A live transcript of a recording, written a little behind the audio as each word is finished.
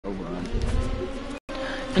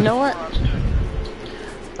You know what?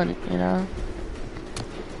 You know.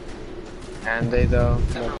 And they though.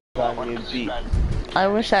 I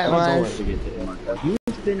wish I was.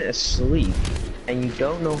 You've been asleep, and you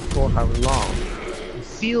don't know for how long. You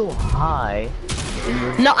feel high.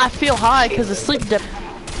 No, I feel high because of sleep dip.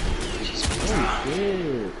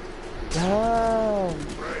 Oh,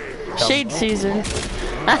 Shade season.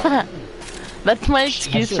 That's my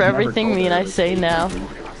excuse for everything mean I say now.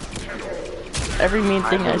 Every mean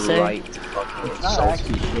thing I say. Right.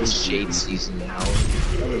 It's shade season now.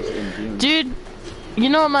 Dude, you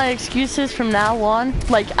know what my excuse is from now on?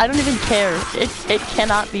 Like, I don't even care. It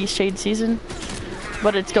cannot be shade season,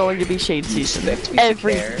 but it's going to be shade season.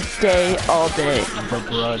 Every day, all day.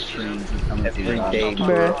 Every day,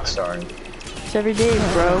 bro. Sorry. It's every day,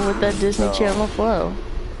 bro, with that Disney Channel flow.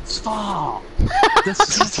 Stop!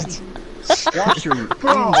 Watch your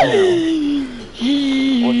bro. I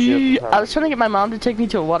was trying to get my mom to take me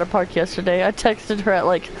to a water park yesterday. I texted her at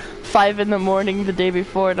like 5 in the morning the day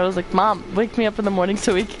before, and I was like, Mom, wake me up in the morning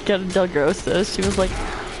so we can get a Del Grosso's. She was like,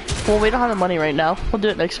 well, we don't have the money right now. We'll do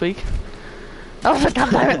it next week. I was like, God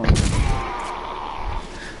damn it.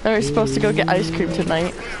 And we were supposed to go get ice cream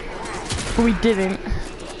tonight, but we didn't.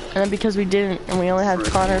 And then because we didn't, and we only had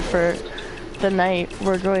Connor for the night,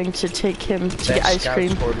 we're going to take him to get ice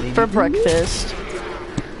cream for breakfast.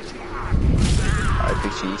 Do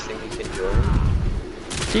you think you can join?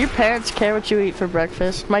 Do your parents care what you eat for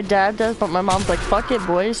breakfast? My dad does, but my mom's like, fuck it,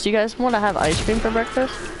 boys. Do you guys want to have ice cream for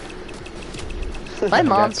breakfast? My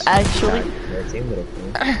mom's actually...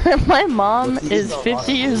 My mom is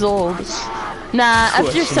 50 years old. Nah,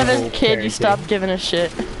 after your 7th kid, you stop giving a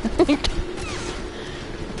shit.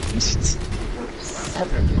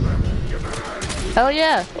 Hell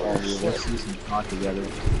yeah.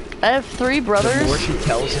 I have 3 brothers. The more she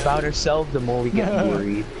tells about herself, the more we get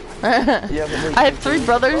worried. I have 3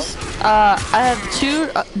 brothers. I have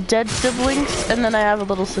 2 dead siblings, and then I have a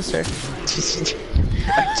little sister.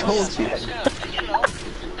 I told you.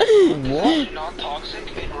 What?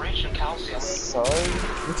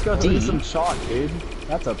 Let's go take some shot, dude.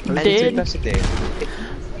 That's a Dude.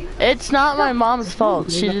 It's not my mom's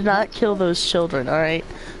fault. She did not kill those children, alright?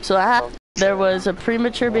 So there was a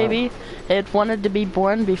premature baby. It wanted to be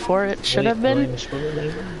born before it should have been.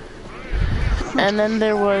 And then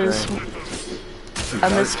there was a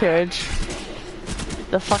miscarriage.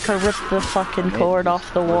 The fucker ripped the fucking cord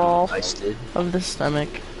off the wall of the stomach.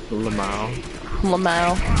 Lamau.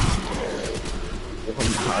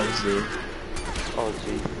 Oh,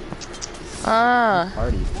 gee. Ah.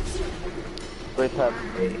 Party. Wait up.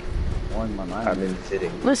 I've been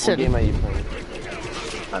sitting. Listen. What game are you playing?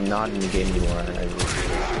 I'm not in the game anymore. I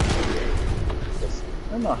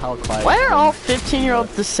don't know how quiet. Why are all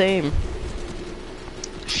 15-year-olds the same?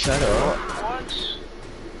 Shut up. What?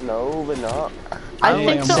 No, we're not. I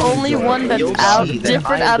think the only one that's out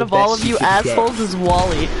different out of all of you assholes is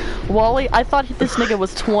Wally. Wally, I thought this nigga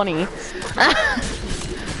was 20.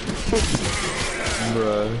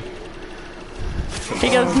 Bruh. He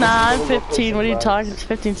goes, nah, I'm 15. What are you talking? It's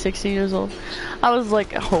 15, 16 years old. I was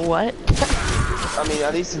like, oh, what? I mean,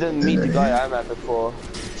 at least he didn't meet the guy I met before.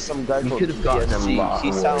 Some guy called PSC.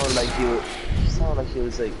 He sounded like he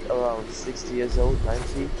was like around 60 years old,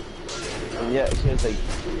 90. And yet he was like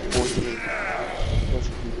 14 plus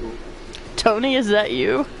people. Tony, is that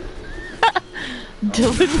you?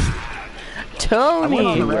 Dylan?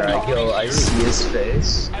 Tony! Where I go, I see his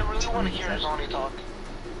face. I really want to hear his only talk.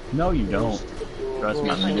 No, you don't. Trust me,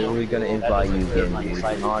 I'm literally gonna invite you again, dude.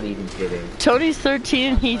 I'm not even kidding. Tony's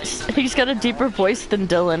 13. He's got a deeper voice than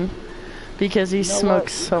Dylan because he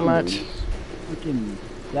smokes so much.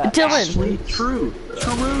 Dylan. True.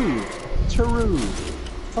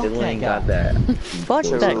 Dylan ain't got that. Fuck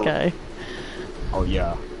that guy. Oh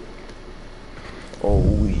yeah.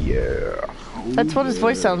 Oh yeah. That's what his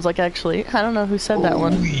voice sounds like, actually. I don't know who said that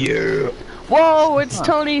one. Oh yeah. Whoa, it's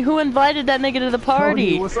Tony. Who invited that nigga to the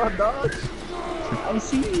party? Tony, what's up, dog? I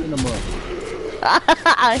see you in a month.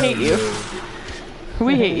 I hate you.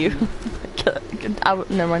 We hate you.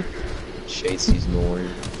 Never mind. Shade season or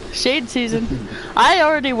Shade season. I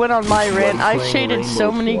already went on my rant. I shaded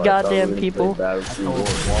so many goddamn people.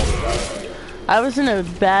 I was in a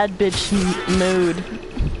bad bitch mood.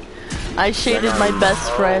 I shaded my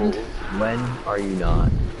best friend. When are you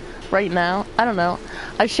not? Right now? I don't know.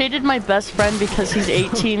 I shaded my best friend because he's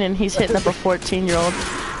 18 and he's hitting up a 14-year-old.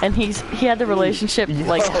 And he had the relationship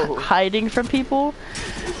like hiding from people.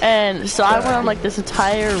 And so I went on like this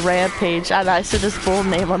entire rampage and I said his full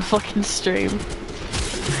name on fucking stream.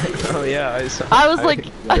 Oh yeah, I was like,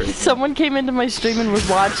 someone came into my stream and was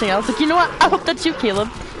watching. I was like, you know what? I hope that's you, Caleb.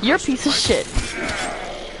 You're a piece of shit.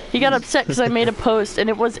 He got upset because I made a post, and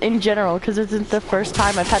it was in general, because it isn't the first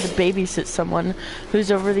time I've had to babysit someone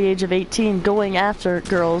who's over the age of 18 going after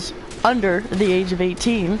girls under the age of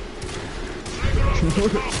 18.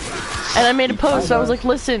 And I made a post, I was like,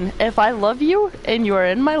 listen, if I love you, and you are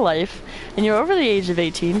in my life, and you're over the age of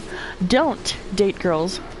 18, don't date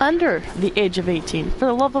girls under the age of 18, for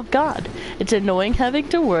the love of God. It's annoying having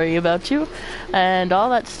to worry about you, and all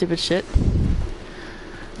that stupid shit.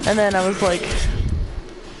 And then I was like,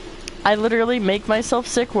 I literally make myself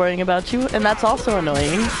sick worrying about you, and that's also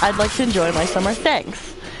annoying. I'd like to enjoy my summer,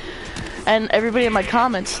 thanks. And everybody in my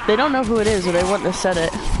comments, they don't know who it is, or they wouldn't have said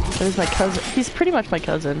it. It was my cousin. He's pretty much my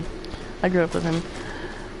cousin. I grew up with him.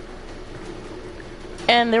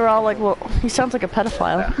 And they were all like, well, he sounds like a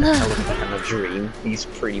pedophile. That was like a dream. He's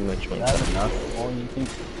pretty much my That's cousin. enough. All you think.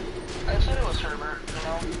 I said it was Herbert, you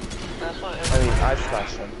know? That's what I mean, I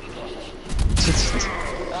flashed him.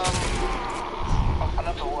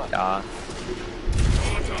 enough of what?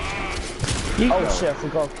 Oh shit, I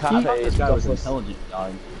forgot Cafe. This guy was intelligent,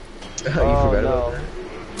 dog. You forgot no. about that?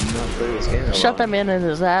 You not played this game. Shut that man in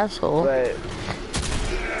his asshole. Wait,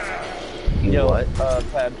 You yo, what?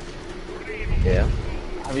 Peb, Yeah.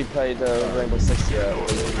 have you played Rainbow Six yet?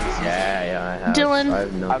 Yeah, I have.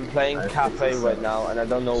 Dylan. I'm playing Cafe right now, and I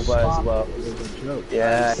don't know where as well.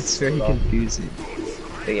 Yeah, it's very confusing.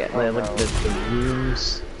 But yeah, Oh, like no. the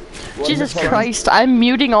rooms. Jesus Christ, I'm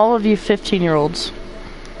muting all of you 15-year-olds.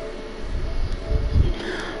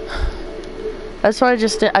 That's what I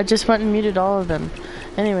just did. I just went and muted all of them.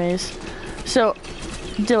 Anyways, so,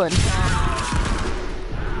 Dylan.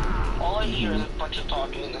 All I hear is a bunch of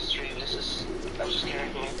talking in the stream. That's just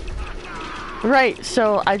scaring me. Right,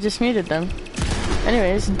 so I just muted them.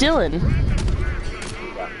 Anyways, Dylan.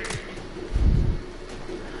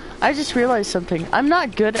 I just realized something. I'm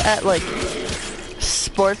not good at, like,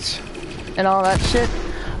 sports and all that shit.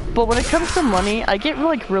 But when it comes to money, I get,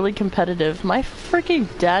 like, really competitive. My freaking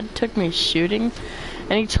dad took me shooting,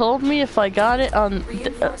 and he told me if I got it on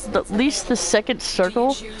at least the second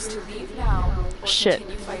circle, shit,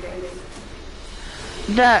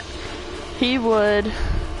 that he would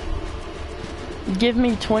give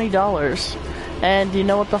me $20. And you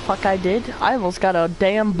know what the fuck I did? I almost got a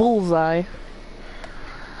damn bullseye.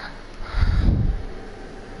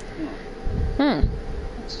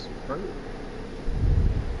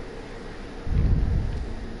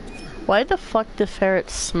 Why the fuck do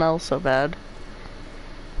ferrets smell so bad?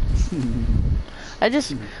 Can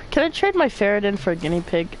I trade my ferret in for a guinea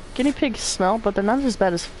pig? Guinea pigs smell, but they're not as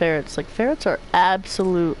bad as ferrets. Like, ferrets are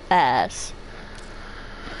absolute ass.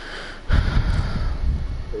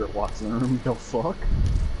 Walks in the room, the fuck?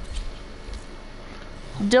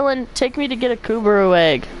 Dylan, take me to get a Kubaru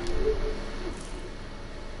egg.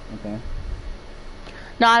 Okay.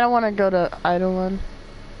 No, I don't want to go to Eidolon.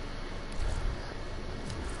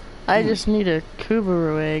 I just need a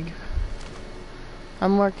Kubaru egg.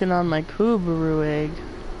 I'm working on my Kubaru egg.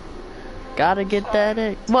 Gotta get that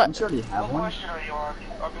egg. What? You already have What one? question are you on?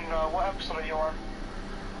 I mean, what episode are you on?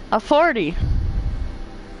 A 40.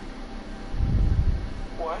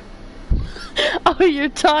 What? Oh, you're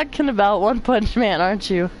talking about One Punch Man, aren't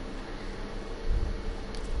you?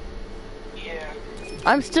 Yeah.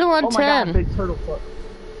 I'm still on 10. Oh my god, big turtle fuck.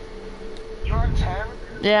 You're on 10?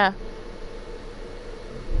 Yeah.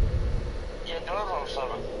 Yeah, Dylan's on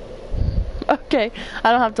 7. Okay,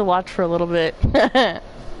 I don't have to watch for a little bit.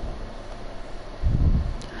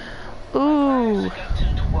 Ooh. Get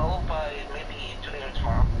to 12 by maybe today or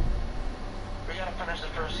tomorrow. We gotta finish the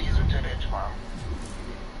first season today or tomorrow.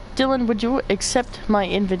 Dylan, would you accept my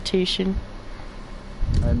invitation?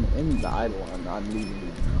 I'm in the idle, I'm leaving you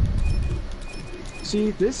now.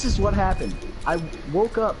 See, this is what happened. I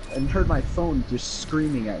woke up and heard my phone just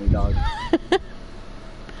screaming at me, dog.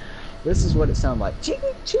 This is what it sounded like. Ching,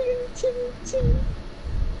 ching, ching, ching.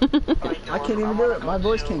 I can't even do it. My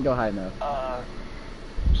voice can't go high enough.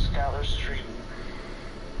 Skylar Street.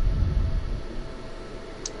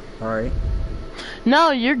 Alright.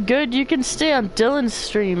 No, you're good. You can stay on Dylan's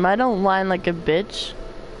stream. I don't whine like a bitch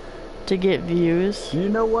to get views. You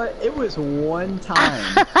know what? It was one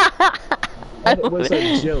time. And it was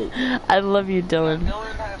a joke. I love you, Dylan.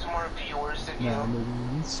 Dylan has more viewers than you.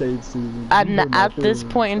 At this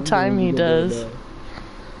point in time, he does.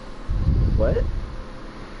 What?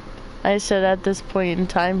 I said at this point in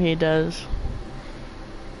time, he does.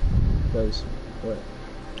 Does what?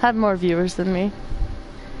 Have more viewers than me.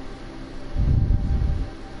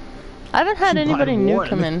 I haven't had anybody new one.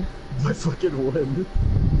 come in. I fucking won.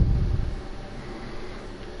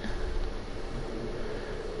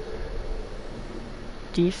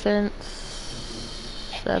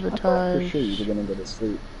 Defense, I thought for sabotage. sure you were gonna go to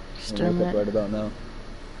sleep. Exterminate. Wake up right about now.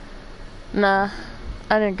 Nah,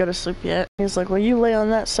 I didn't go to sleep yet. He was like, well, you lay on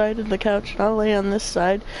that side of the couch and I'll lay on this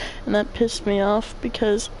side. And that pissed me off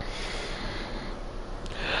because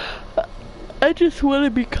I just want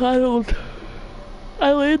to be cuddled.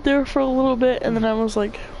 I laid there for a little bit and then I was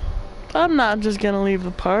like, I'm not just gonna leave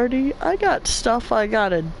the party. I got stuff I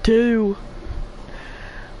gotta do.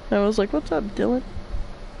 And I was like, what's up, Dylan?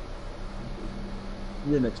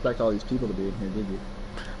 You didn't expect all these people to be in here, did you?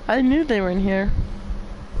 I knew they were in here.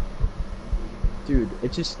 Dude,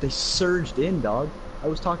 it just, they surged in, dog. I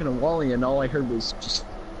was talking to Wally and all I heard was just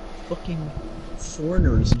fucking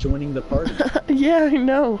foreigners joining the party. Yeah, I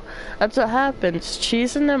know. That's what happens.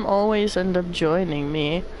 Cheese and them always end up joining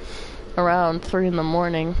me around 3 in the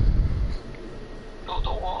morning. Build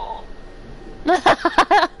a wall.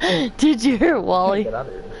 Did you hear Wally? Get out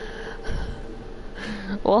of here.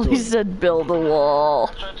 Wally said build a wall.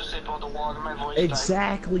 I tried to say build a wall and my voice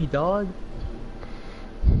Exactly, dog.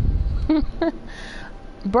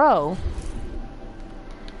 Bro.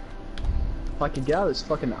 If I could get out of this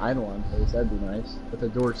fucking Eidolon place, that'd be nice. But the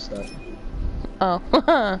door's stuck. Oh.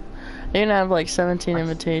 You're gonna have like 17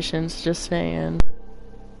 invitations, just saying.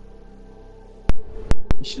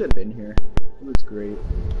 You should have been here. It was great.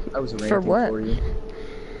 I was ranting For what? for you.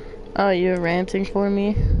 Oh, you were ranting for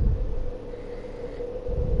me?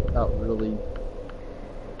 About really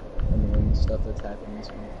annoying stuff that's happening this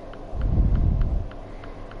week.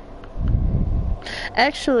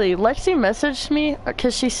 Actually, Lexi messaged me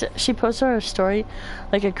because she posted on her story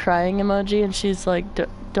like a crying emoji, and she's like,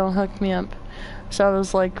 "Don't hook me up." So I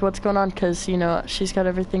was like, "What's going on?" Because you know she's got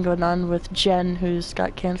everything going on with Jen, who's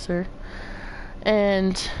got cancer,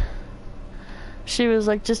 and she was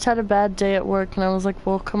like, "Just had a bad day at work," and I was like,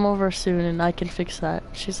 "Well, come over soon, and I can fix that."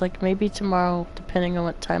 She's like, "Maybe tomorrow, depending on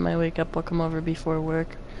what time I wake up, I'll come over before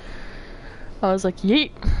work." I was like,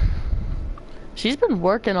 "Yeet." She's been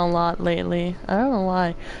working a lot lately. I don't know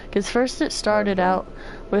why. Because first it started out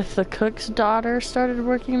with the cook's daughter started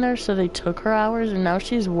working there, so they took her hours, and now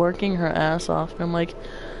she's working her ass off. And I'm like,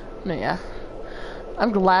 no, yeah.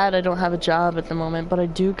 I'm glad I don't have a job at the moment, but I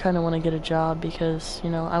do kind of want to get a job because, you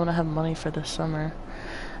know, I want to have money for this summer.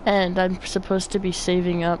 And I'm supposed to be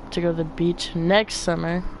saving up to go to the beach next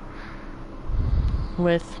summer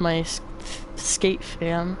with my skate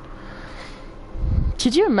fam.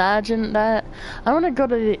 Could you imagine that? I want to go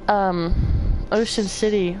to the, Ocean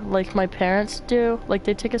City like my parents do. Like,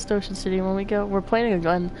 they take us to Ocean City when we go. We're planning on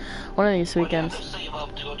going one of these weekends. Why do you have to save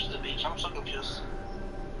up to go to the beach? I'm so confused.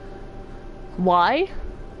 Why?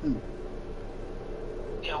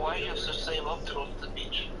 Yeah, why do you have to save up to go to the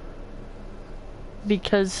beach?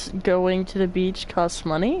 Because going to the beach costs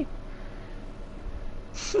money?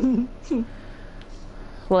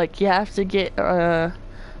 Like, you have to get a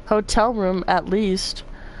hotel room at least.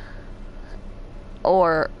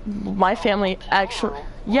 Or my family actually,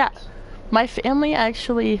 yeah, my family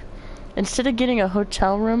actually, instead of getting a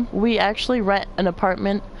hotel room, we actually rent an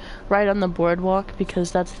apartment right on the boardwalk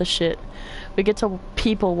because that's the shit. We get to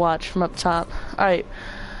people watch from up top. Alright.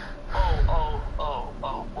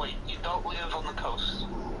 Oh, wait, you don't live on the coast?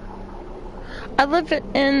 I live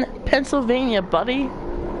in Pennsylvania, buddy.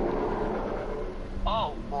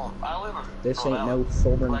 Oh, well, I live in This ain't Rhode no Island.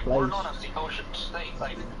 southern Like, we're place. known as the Ocean State,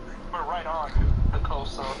 like, we're right on the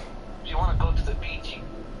coast, so if you want to go to the beach, you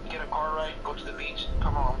get a car ride, go to the beach,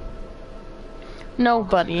 come on. No,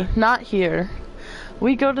 buddy, not here.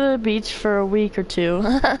 We go to the beach for a week or two.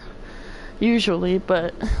 Usually,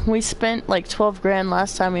 but we spent like 12 grand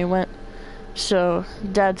last time we went. So,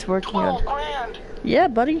 Dad's working 12 on... grand? Yeah,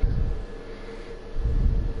 buddy.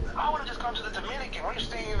 I would have just gone to the Dominican. Why are you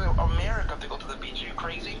staying in America to go to the beach? Are you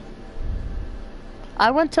crazy?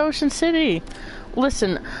 I went to Ocean City.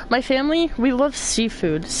 Listen, my family, we love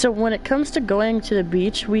seafood. So when it comes to going to the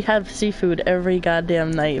beach, we have seafood every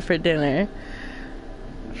goddamn night for dinner.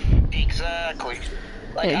 Exactly.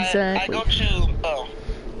 Like, Exactly. I go to,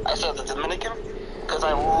 I said the Dominican, because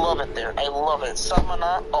I love it there. I love it.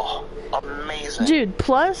 Samana, oh, amazing. Dude,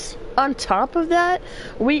 plus, on top of that,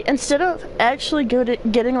 we, instead of actually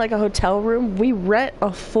getting like a hotel room, we rent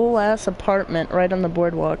a full-ass apartment right on the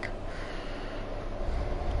boardwalk.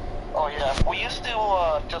 Oh yeah, we used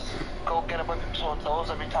to just go get a bunch of hotels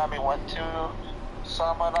every time we went to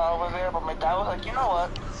Samana over there, but my dad was like, you know what,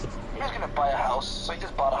 he was gonna buy a house, so he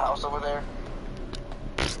just bought a house over there.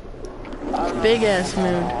 Big ass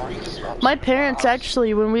mood. My parents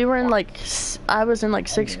actually, when we were in like, I was in like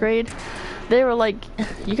 6th grade, they were like,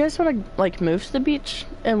 you guys want to like move to the beach?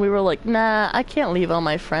 And we were like, nah, I can't leave all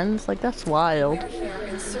my friends, like that's wild.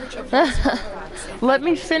 Let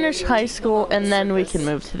me finish high school and then we can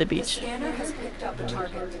move to the beach. out the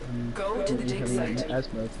target. Go to the dig site.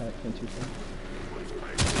 Asthma attack, can't you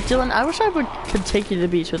think? Dylan, I wish could take you to the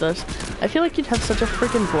beach with us. I feel like you'd have such a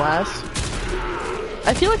freaking blast.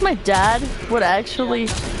 I feel like my dad would actually...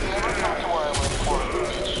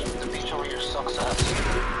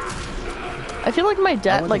 I feel like my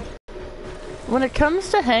dad, like, when it comes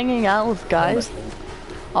to hanging out with guys,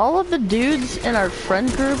 all of the dudes in our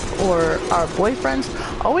friend group or our boyfriends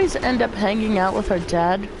always end up hanging out with our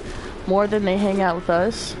dad more than they hang out with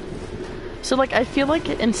us. So, like, I feel like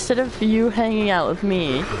instead of you hanging out with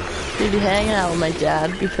me, you'd be hanging out with my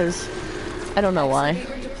dad because I don't know why.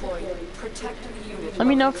 Let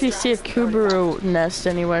me know if you see a Kuburu nest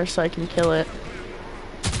anywhere so I can kill it.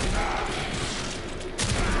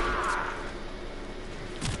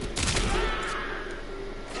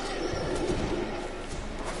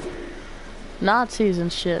 Nazis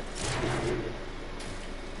and shit.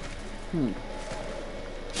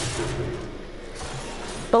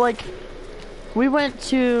 But like, we went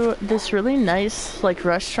to this really nice like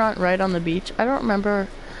restaurant right on the beach. I don't remember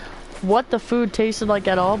what the food tasted like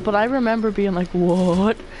at all, but I remember being like,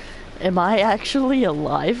 what? Am I actually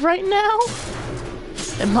alive right now?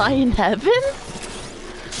 Am I in heaven?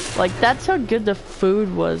 Like, that's how good the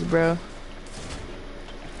food was, bro.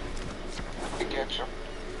 I get you.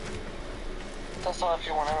 That's all I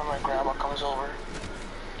feel whenever my grandma comes over.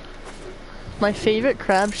 My favorite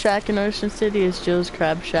crab shack in Ocean City is Joe's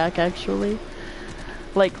Crab Shack, actually.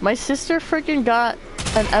 Like, my sister freaking got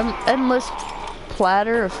an endless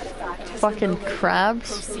platter of fucking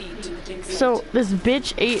crabs. So, this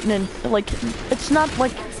bitch ate and, like, it's not,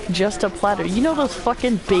 like, just a platter. You know those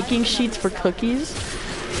fucking baking sheets for cookies?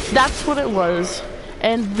 That's what it was.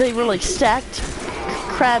 And they were, like,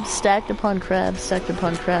 crabs stacked upon crabs, stacked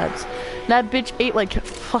upon crabs. And that bitch ate, like,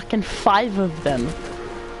 fucking 5 of them.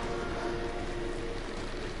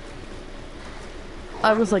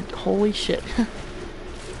 I was like, holy shit.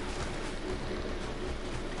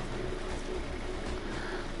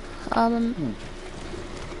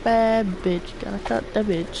 Bad bitch, gotta cut the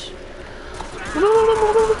bitch.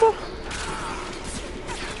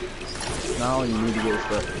 Now you need to get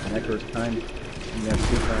an extra time. You have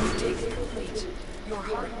 2 primes.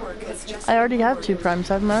 I already have 2 primes,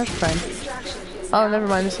 I have my first prime. Oh, never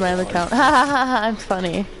mind, this is my other account. I'm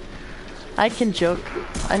funny. I can joke.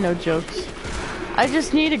 I know jokes. I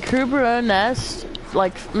just need a Kuburo nest,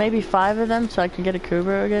 like maybe 5 of them, so I can get a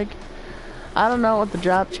Kuburo gig. I don't know what the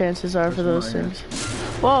drop chances are for those things.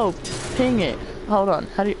 Whoa, ping it. Hold on,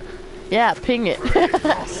 how do you... Yeah, ping it.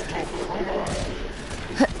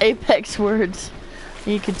 Apex words.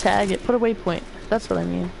 You can tag it. Put a waypoint. That's what I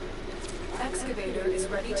mean. Excavator is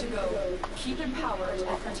ready to go. Keep it powered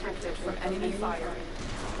and protected from enemy fire.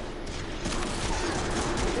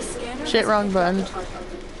 Shit, wrong button.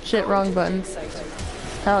 Shit, wrong button.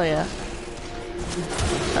 Hell yeah.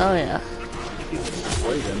 Hell yeah.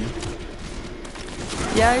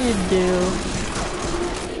 Yeah, you do.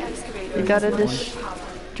 You gotta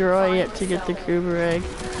destroy it to get the Kubur egg.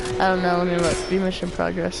 I don't know, let me look. View mission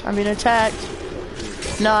progress. I'm being attacked.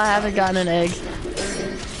 No, I haven't gotten an egg.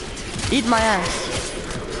 Eat my ass.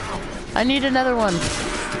 I need another one.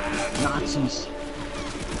 Nazis.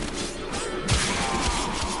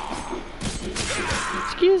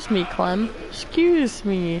 Excuse me, Clem. Excuse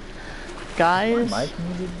me. Guys. Is mic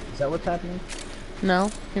muted? Is that what's happening?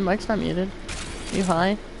 No, your mic's not muted. You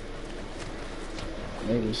high?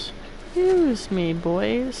 Maybe. Excuse me,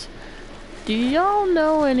 boys. Do y'all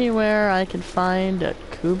know anywhere I can find a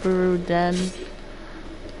Kuburu den?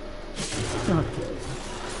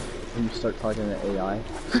 When you start talking to AI.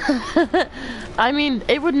 I mean,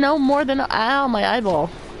 it would know more than... Ow, my eyeball.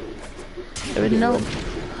 It would know...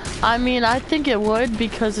 I mean, I think it would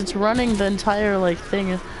because it's running the entire, like,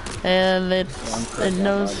 thing. And it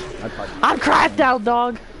knows... I'm cracked out,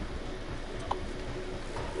 dog!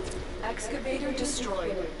 Excavator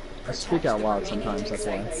destroyed. I speak out loud sometimes, that's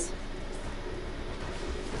why.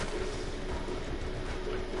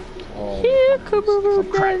 Oh, Here, Kuburu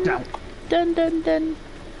den. Dun dun dun.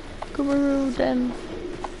 Kuburu den.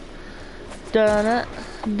 Dun it.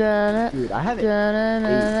 Dun it. Dude, I haven't.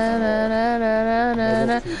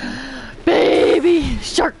 Baby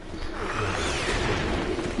shark.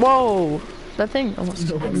 Whoa, that thing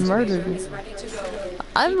almost murdered me.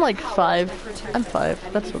 I'm like 5. I'm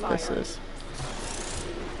 5. That's what this is.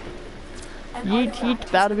 Yeet yeet,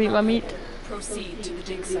 about to beat my meat. Proceed to the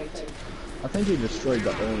dig site. I think you destroyed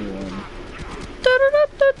the only one.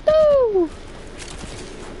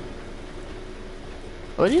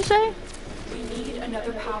 What did you say? We need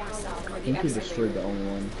another power cell for I the think you destroyed the only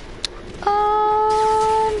one.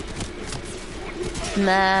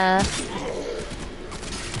 Nah.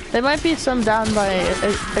 There might be some down by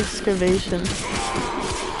excavation.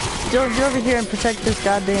 Dylan, get over here and protect this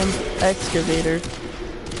goddamn excavator.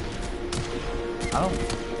 I don't...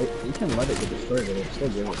 You can let it get destroyed, but it'll still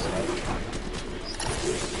give us stuff.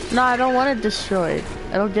 No, I don't want it destroyed.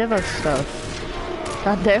 It'll give us stuff.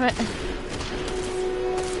 God damn it.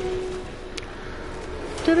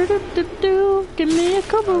 Do-do-do-do-do. Give me a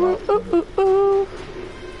couple. Ooh.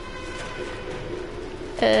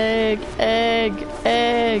 Egg, egg,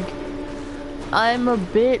 egg. I'm a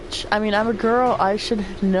bitch. I mean, I'm a girl. I should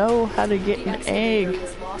know how to get an egg.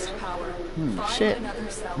 Shit.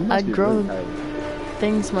 I grow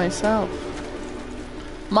things myself.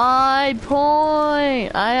 My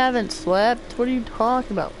point. I haven't slept. What are you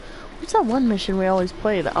talking about? What's that one mission we always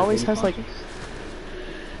play that always has like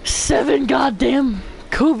 7 goddamn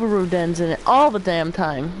Kubaru dens in it all the damn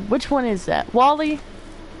time? Which one is that? Wally?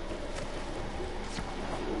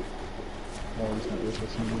 Wally's not with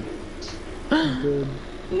us anymore. Good.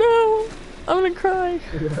 No, I'm gonna cry.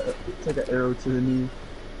 It's like an arrow to the knee.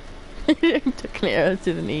 He took an arrow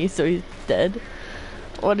to the knee, so he's dead.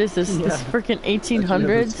 What is this? Yeah. This freaking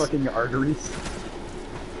 1800s? Fucking arteries.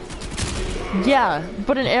 Yeah,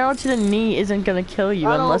 but an arrow to the knee isn't gonna kill you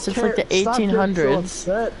unless it's like the 1800s.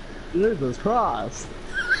 So Jesus Christ.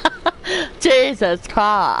 Jesus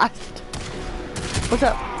Christ. What's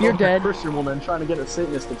up? You're dead. Christian woman trying to get a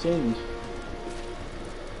Satanist to change.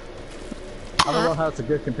 I don't know how it's a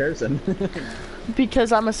good comparison.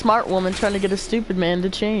 Because I'm a smart woman trying to get a stupid man to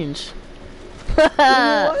change.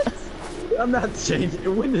 What? I'm not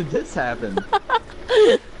changing. When did this happen?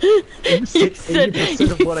 You said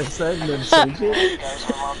 80% of what I said and then change it? Guys,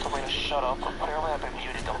 my mom told me to shut up. Apparently I've been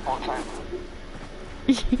muted the whole time.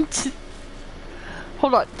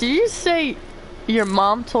 Hold on. Did you say your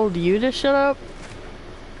mom told you to shut up?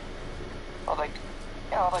 I was like,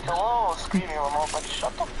 yeah, I was like, hello, screaming at my mom. Like,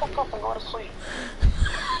 shut the fuck up and go to sleep.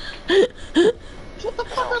 Shut the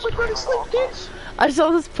fuck up and go to sleep, bitch! I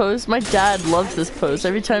saw this post. My dad loves this post.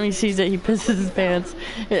 Every time he sees it, he pisses his pants.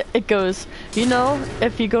 It goes, you know,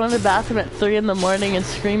 if you go in the bathroom at 3 in the morning and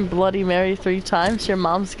scream Bloody Mary 3 times, your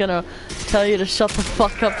mom's gonna tell you to shut the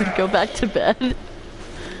fuck up and go back to bed.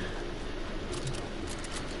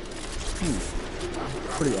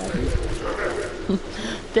 Pretty accurate.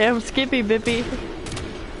 Damn Skippy Bippy.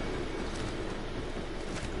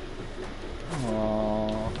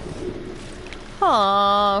 Aww.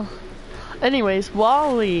 Aww. Anyways,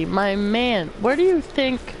 Wally, my man, where do you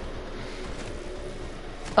think...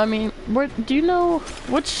 I mean, where do you know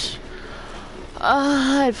which...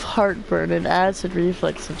 I have heartburn and acid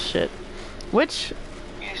reflux and shit. Which...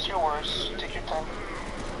 Use your words. Take your time.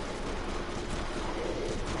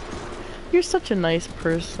 You're such a nice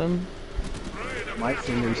person. My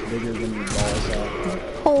finger's bigger than your balls are.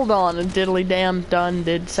 Hold on a diddly damn done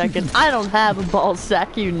did second. I don't have a ball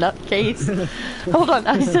sack, you nutcase. Hold on,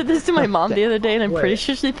 I said this to my mom the other day and I'm pretty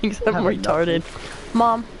sure she thinks I'm retarded.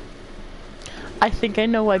 Mom, I think I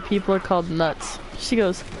know why people are called nuts. She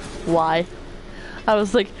goes, why? I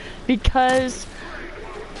was like, because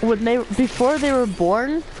when before they were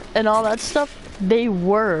born and all that stuff, they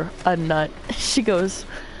were a nut. She goes,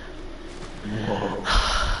 whoa.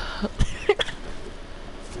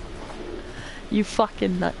 You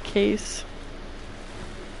fucking nutcase.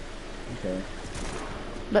 Okay.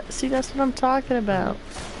 See, that's what I'm talking about.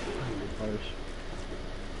 Harsh.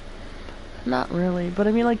 Not really, but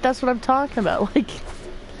I mean, like, that's what I'm talking about. Like,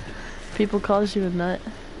 people calls you a nut.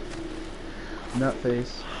 Nut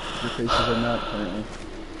face. Your face is a nut, apparently.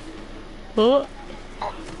 Oh.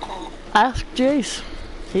 Ask Jace.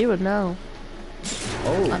 He would know.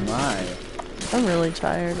 Oh my. I'm really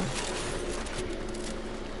tired.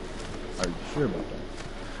 Are you sure about that?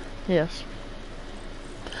 Yes.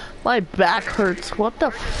 My back hurts. What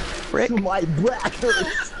the frick? My back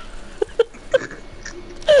hurts.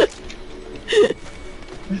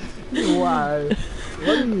 Why? What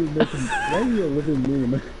are you making? Why are you a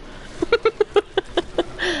living meme?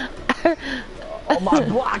 Oh, my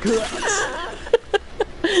back hurts.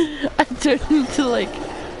 I turned into like.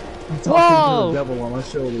 I'm talking to the devil on my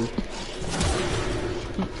shoulder.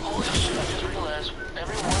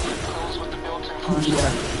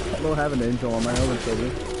 Yeah, I don't have an angel on my other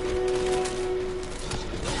shoulder.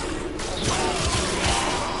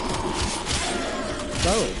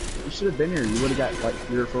 So, you should have been here. You would have got like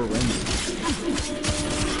 3 or 4 rings.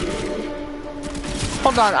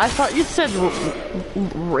 Hold on, I thought you said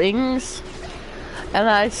rings, and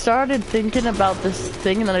I started thinking about this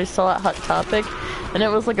thing that I saw at Hot Topic, and it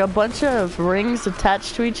was like a bunch of rings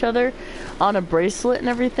attached to each other on a bracelet and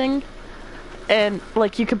everything. And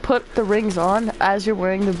like you could put the rings on as you're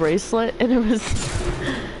wearing the bracelet, and it was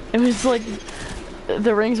It was like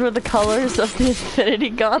the rings were the colors of the Infinity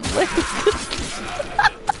Gauntlet.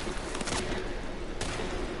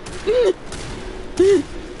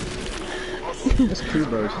 This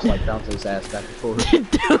Kubo just like bouncing his ass back and forth.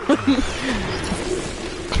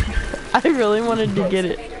 I really wanted to get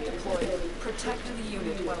it.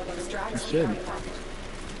 You should.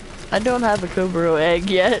 I don't have a Koburo egg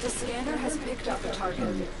yet. The scanner has picked up the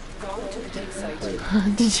target. Go to the dig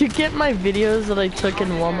site. Did you get my videos that I took in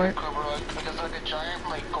Walmart? Because like a giant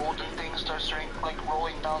like golden thing starts like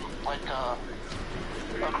rolling down like a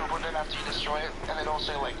Kubro, then after you destroy it, and they don't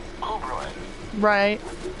say like Kubro egg. Right.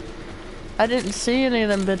 I didn't see any of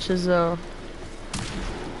them bitches though.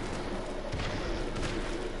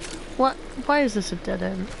 What? Why is this a dead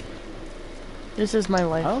end? This is my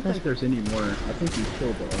life. I don't think there's any more. I think you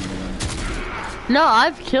killed the only one. No,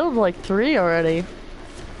 I've killed like 3 already.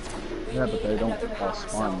 Yeah, but they don't all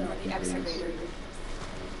spawn. I'm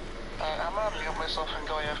gonna mute myself and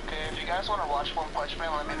go AFK. If you guys want to watch One Punch Man,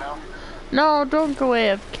 let me know. No, don't go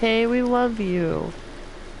AFK. We love you.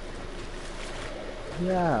 I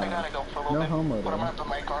Yeah. gotta go for a little No bit, homo, but I'm gonna though. have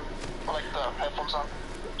the mic on, or like the headphones on,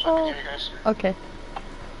 so I can hear you guys. Okay.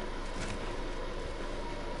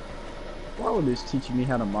 Wallaby is teaching me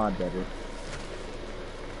how to mod better.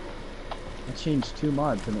 I changed 2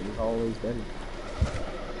 mods and it was always better.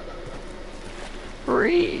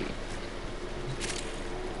 Read.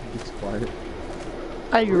 It's quiet.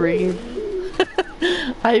 I read.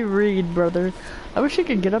 I read, brother. I wish I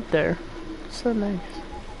could get up there. So nice.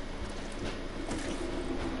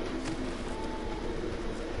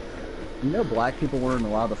 You know black people weren't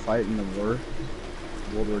allowed to fight in the war?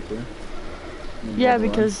 World War II? Yeah,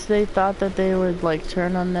 because they thought that they would like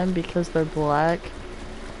turn on them because they're black.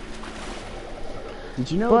 Did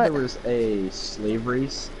you know there was a slave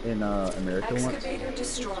race in America once? Excavator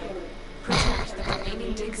destroyed. Protect the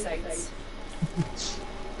remaining dig sites.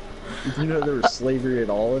 Did you know there was slavery at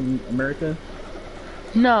all in America?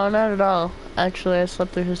 No, not at all. Actually, I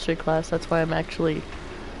slept through history class. That's why I'm actually...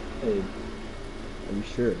 Hey, are you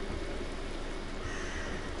sure?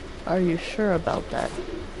 Are you sure about that?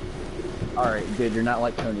 Alright, good, you're not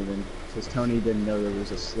like Tony then. Because Tony didn't know there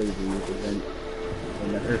was a slavery event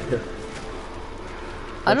in America.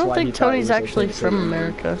 I don't why think he thought it Tony's was okay actually to say from the N-word.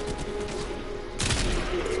 America.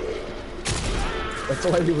 That's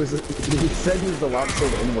why he said he was allowed to say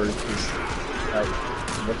the N-word, because, like,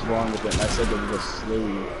 what's wrong with it? And I said there was a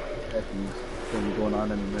slave thing going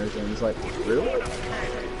on in America, and he's like, really?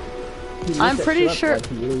 I'm pretty sure... Like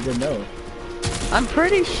he really didn't know. I'm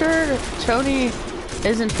pretty sure Tony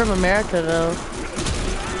isn't from America, though.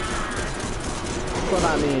 But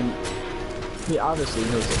I mean, he obviously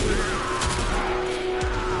knows the truth.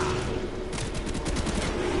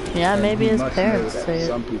 Yeah, And maybe he his must parents know that say it.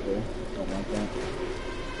 some people don't like that.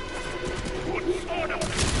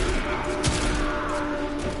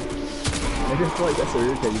 I just feel like that's what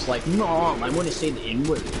irritating. He's like, Mom, I want to say the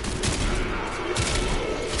N-word.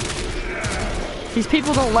 These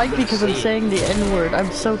people don't like me because I'm saying the N-word.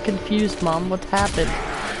 I'm so confused, Mom. What happened?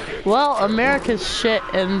 Well, America's shit,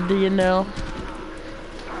 and you know...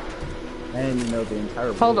 And you know the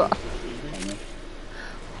entire Hold world. on.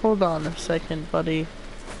 Hold on a second, buddy.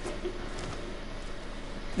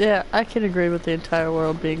 Yeah, I can agree with the entire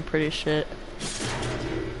world being pretty shit.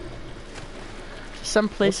 Some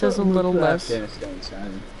places a little less.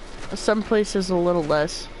 Some places a little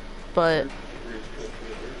less, but...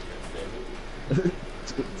 Did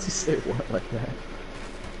you say what like that?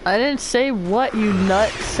 I didn't say what, you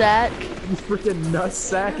nutsack. You freaking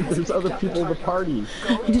nutsack, and there's other people in the party.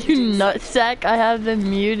 You nutsack, I have them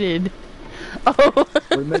muted. Oh.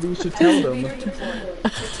 Or maybe you should tell them.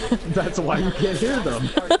 That's why you can't hear them.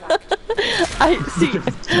 I see.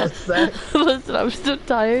 Nutsack. Listen, I'm so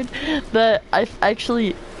tired that I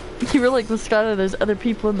actually... You were like, Lascana, there's other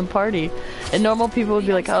people in the party. And normal people would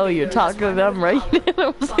be like, oh, you're talking to them, right? And I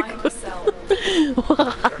was like,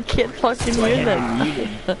 well, I can't fucking hear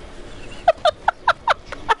them.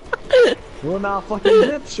 Well, now fucking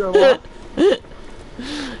dip, Sherlock.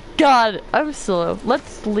 God, I'm slow.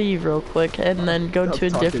 Let's leave real quick and then go to a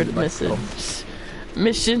different message.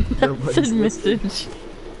 Mission. That's a message.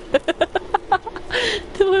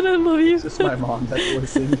 Dylan, I love you. It's just my mom that's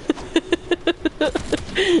listening.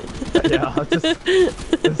 Yeah, I'll just...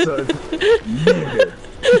 nigga.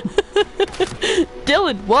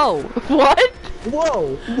 Dylan, whoa. What?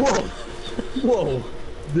 Whoa, whoa, whoa.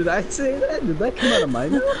 Did I say that? Did that come out of my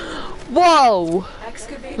mouth? Whoa.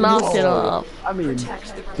 Knock it Whoa. off. I mean,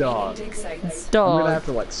 dog. I'm gonna have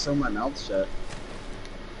to like sew my mouth shut.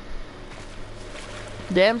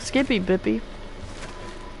 Damn Skippy Bippy.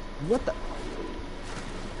 What the?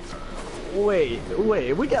 Wait,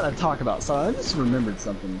 we gotta talk about something. I just remembered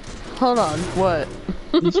something. Hold on, what?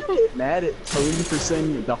 Did you get mad at Tony for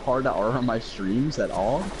saying the hard R on my streams at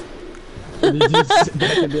all? Or did you sit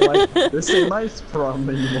back and be like, this ain't my problem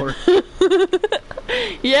anymore?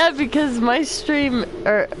 Yeah, because my stream,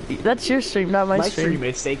 or that's your stream, not my stream.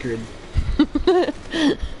 My stream is sacred.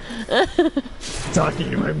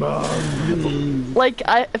 Talking to my mom, please. Like,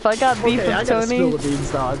 if I got beef with I gotta Tony... spill the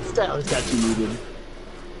beans, dog. Skylar's got you muted.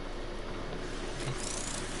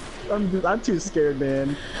 I'm too scared,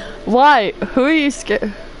 man. Why? Who are you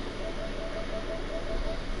scared?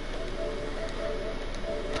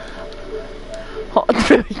 Oh,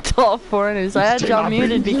 really tall foreigners. I had y'all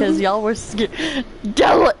muted because y'all were scared.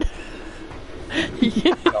 Gellin!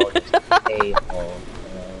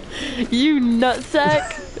 You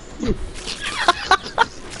nutsack!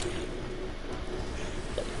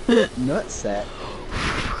 Nutsack?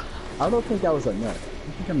 I don't think I was a nut.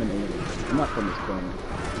 I think I'm an alien. I'm not from this planet.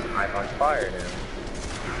 I'm on fire now.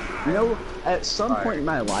 You know, at some point in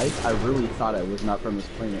my life, I really thought I was not from this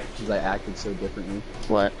planet because I acted so differently.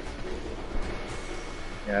 What?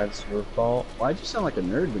 Yeah, it's your fault. Why'd you sound like a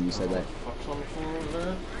nerd when you said that?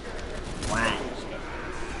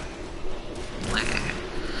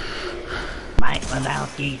 Mike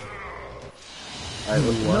Wazowski. Alright,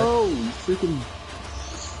 look, no, you freaking...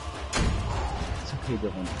 It's okay,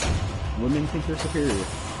 Dylan. Women think they're superior.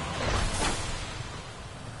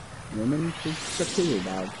 Women think they're superior,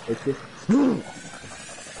 dog. It's just...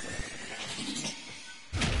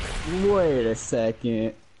 Wait a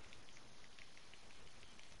second.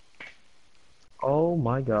 Oh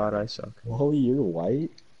my god, I suck. Whoa, you're white?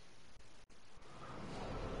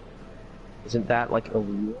 Isn't that like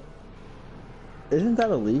illegal? Isn't that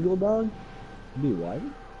illegal, dog? To be white?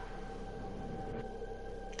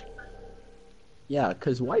 Yeah,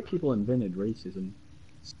 because white people invented racism.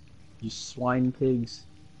 You swine pigs.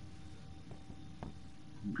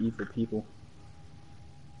 You evil people.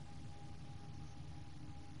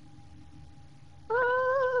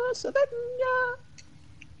 Oh, I should have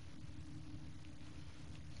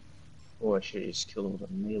just killed him with a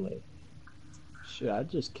melee. Shit, I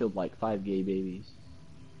just killed like 5 gay babies.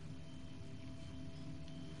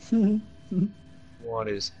 What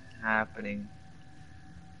is happening?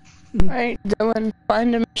 Alright, Dylan,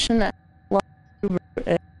 find a mission at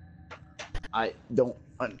I don't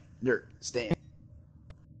understand.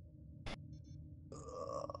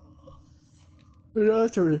 You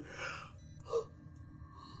have to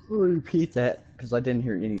repeat that because I didn't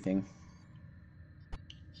hear anything.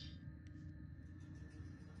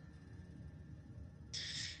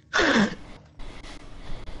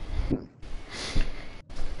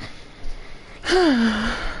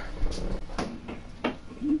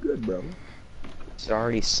 You good, bro? It's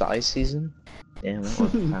already size season? Damn, that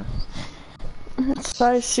went fast. It's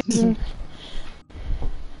size season.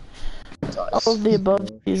 All of the above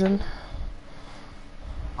season.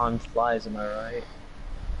 Time flies, am I right?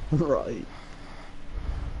 Right.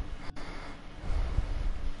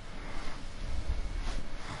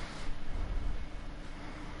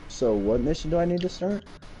 So, what mission do I need to start?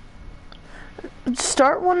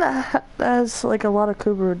 Start one that has like a lot of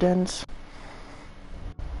Kuburu dens.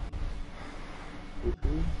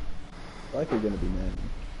 Like you're gonna be mad.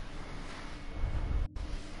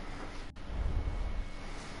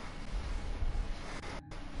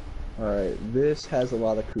 Alright, this has a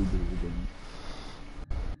lot of Kuburu dens.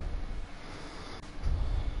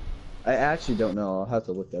 I actually don't know. I'll have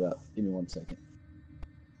to look that up. Give me 1 second.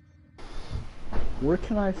 Where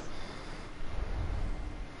can I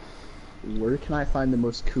find the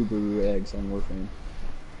most Kuburu eggs on Warframe?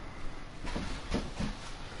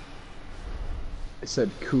 It said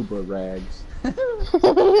Kuba rags.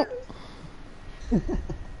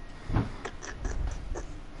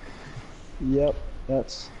 Yep,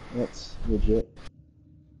 that's legit.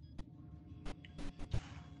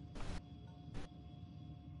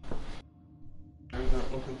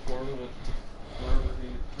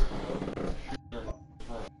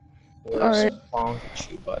 Alright. Long to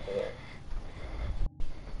shoot, by the way.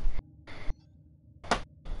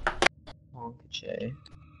 Honkache.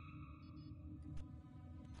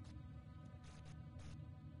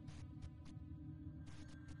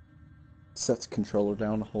 Sets controller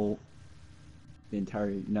down, the entire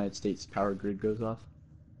United States power grid goes off.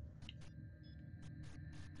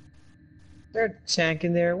 Is there a tank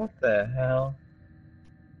in there? What the hell?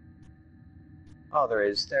 Oh, there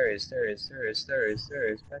is.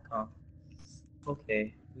 Back off.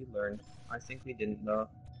 Okay, we learned. I think we didn't though.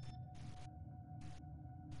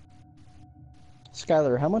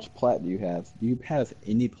 Skylar, how much plat do you have? Do you have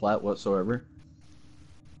any plat whatsoever?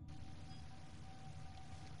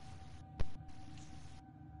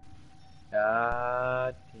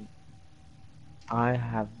 God. I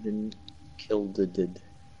have been killed.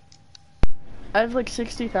 I have like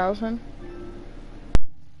 60,000.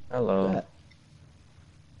 Hello. That.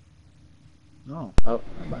 No. Oh.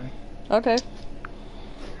 Bye. Okay.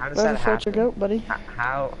 How does Better that float your happen? goat, buddy.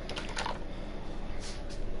 How?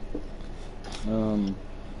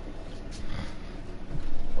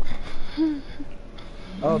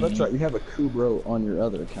 Oh, that's right. You have a Kubro on your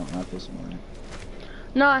other account, not this one. Right?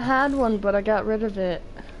 No, I had one, but I got rid of it,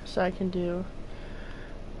 so I can do.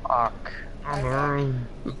 Fuck.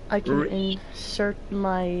 I can insert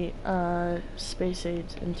my space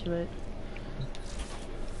aids into it.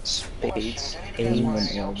 Space Anyone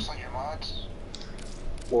aids? else? on your mods?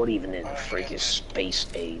 What even in freaking space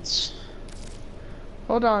aids?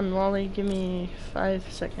 Hold on, Wally. Give me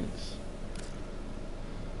 5 seconds.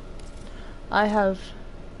 I have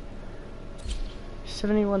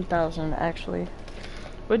 71,000 actually.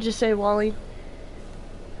 What'd you say, Wally?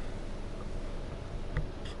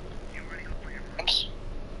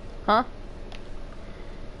 Huh?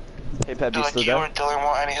 Hey Pep, you Like still you there? or Dylan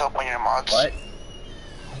want any help on your mods? What?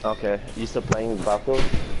 Okay, you still playing Battlefield?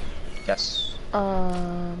 Yes.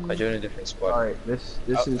 Um. I joined a different squad. Alright, this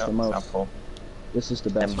Oh, is no, the it's most. not full. This is the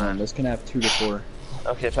best Never one. mind. This can have 2 to 4.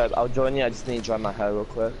 Okay Pep, I'll join you, I just need to dry my hair real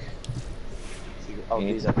quick. I'll You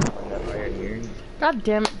be need there. to find that fire here. God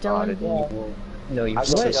damn it, God, Dylan. no, you're I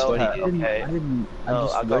so got sweaty. hair, okay. I No,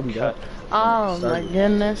 just I got readied cut. up. Oh my Started.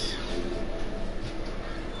 goodness.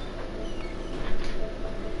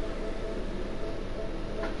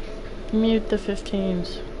 Mute the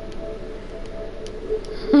 15s.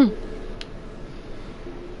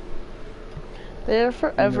 They are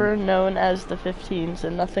forever known as the 15s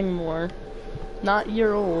and nothing more. Not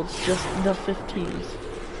year olds, just the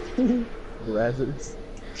 15s. Razzers.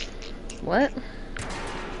 What?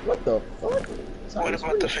 What the fuck? What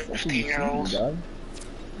about the 15-year-olds?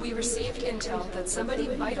 We received intel that somebody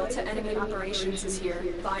vital to enemy operations is here.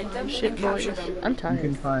 Find them Shit, and capture boys. them. I'm You can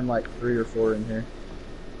tired. find like 3 or 4 in here.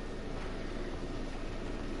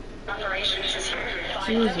 Operations is here.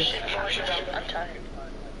 Jesus. I'm tired.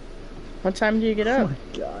 What time do you get Oh up? my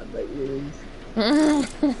god, my ears.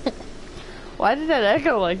 Why did that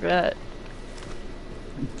echo like that?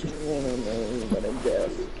 I don't know, but I'm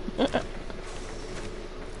deaf.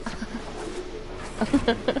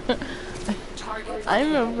 Target.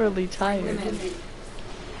 I'm overly Find them tired. in.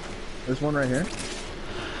 There's one right here.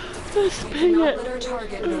 Just Do ping not it. let our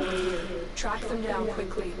target know we're here. Track them down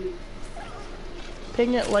quickly.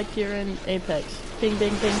 Ping it like you're in Apex. Ping,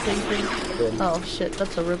 ping, ping, ping, ping. Oh shit,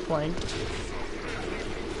 that's a rip line.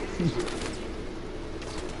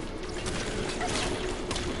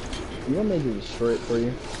 You want me to destroy it for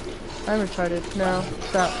you? I'm retarded. No,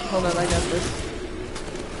 stop. Hold on, I got this.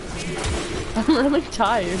 I'm really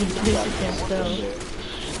tired, in case you can't tell.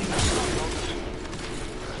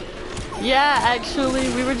 Yeah, actually,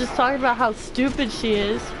 we were just talking about how stupid she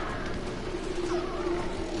is.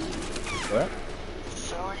 What?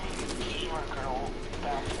 Selling gamer girl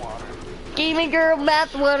bathwater. Gaming girl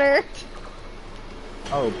bathwater.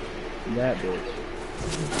 Oh, that bitch.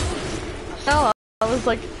 No, I was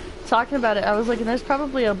like talking about it. I was like, and there's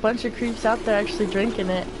probably a bunch of creeps out there actually drinking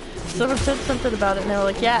it. Someone said something about it, and they were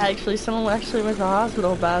like, yeah, actually, someone actually went to the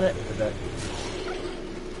hospital about it. Okay.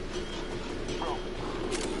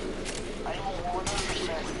 I am 100%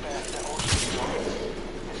 bet that Ocean's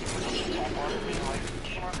is tap on it being like,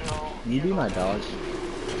 gamer girl. Can you be my dog?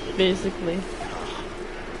 Basically.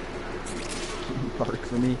 Bark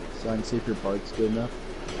for me, so I can see if your bark's good enough.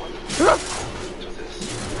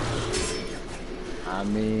 I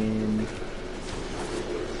mean...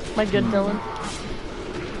 My good Dylan.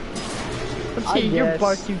 Let's I hear your guess.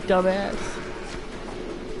 bark, you dumbass.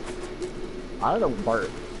 I don't bark.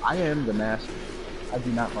 I am the master. I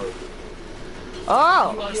do not bark.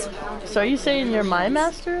 Oh! So are you saying you're my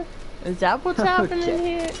master? Is that what's happening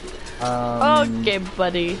Okay. here? Um, Okay,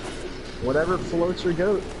 buddy. Whatever floats your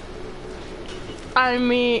goat. I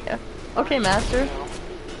mean... Okay, master.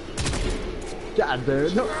 God,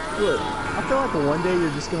 dude. No, look, I feel like one day you're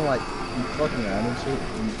just gonna like be fucking around and shit.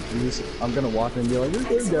 And you just, I'm gonna walk in and be like,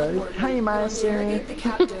 "Hey guys, hey master." Interrogate the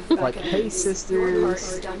captive back Like, at hey base. sisters. Your part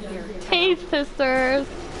is done here. Hey, sisters.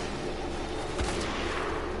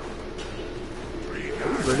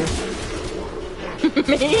 British?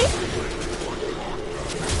 Me?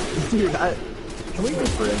 Dude, can we be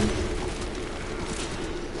friends?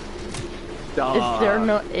 Is there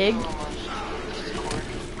no egg?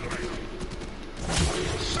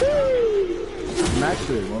 I'm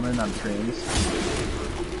actually a woman, I'm trans.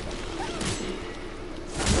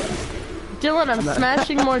 Dylan, I'm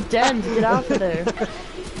smashing more dens. Get out of there.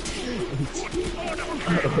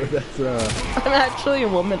 Oh, that's I'm actually a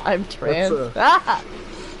woman. I'm trans.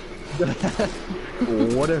 That's,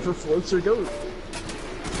 whatever floats your goat.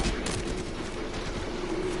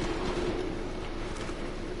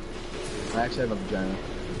 I actually have a vagina.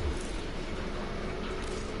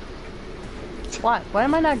 Why? Why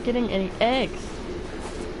am I not getting any eggs?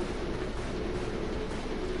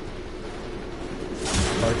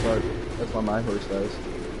 Bark. That's why my horse does.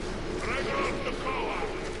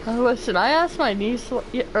 Oh, listen, I asked my niece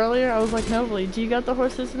earlier, I was like, Novely, do you got the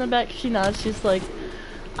horses in the back? She nods, she's like,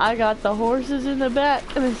 I got the horses in the back.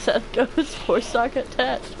 And then Seth goes, horse stock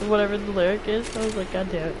attached, or whatever the lyric is. I was like, God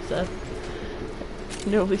damn it, Seth.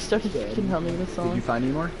 Novely started freaking humming the song. Did you find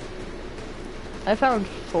any more? I found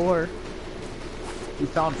 4. You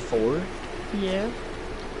found 4? Yeah.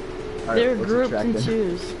 Right, They're grouped in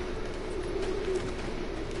 2s.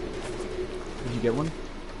 Did you get one?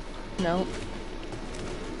 No.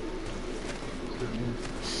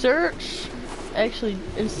 Search, actually,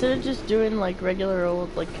 instead of just doing like regular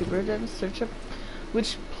old like Kubra gems, search up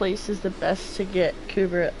which place is the best to get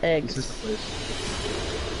Kubra eggs. This is the place.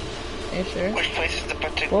 Are you sure? Which place is the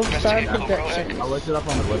best to We'll get start Kubra production. eggs? I'll look it up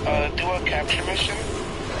on the website. Do a capture mission.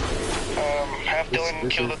 Have Dylan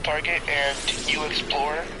kill the target and you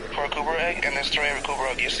explore for a Kubra egg and destroy every Kubra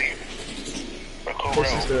egg you see. Or Kubra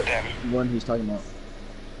This is the den. one he's talking about.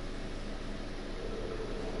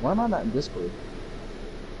 Why am I not in Discord?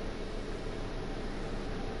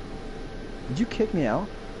 Did you kick me out?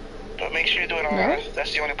 But make sure you do it on Earth.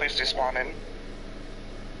 That's the only place to spawn in.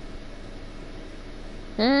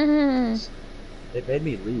 It made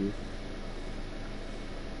me leave.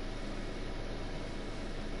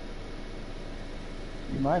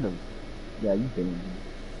 You might have. Yeah, you banned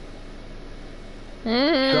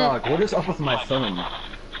me. Dog, what is up with my phone?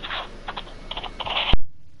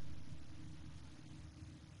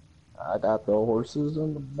 I got the horses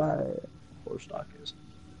in the back. Horse stock is.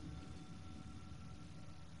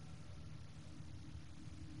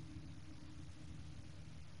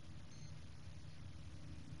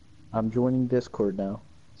 I'm joining Discord now,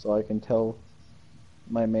 so I can tell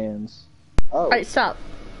my mans. Oh. Alright, stop.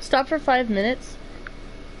 Stop for 5 minutes.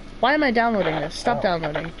 Why am I downloading this? Stop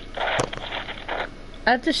downloading. I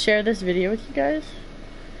have to share this video with you guys.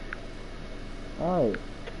 Oh.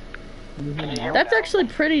 That's actually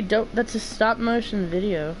pretty dope. That's a stop motion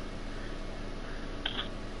video.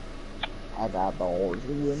 I got the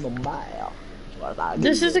horses in the back.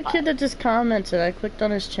 This is a kid that just commented. I clicked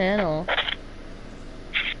on his channel.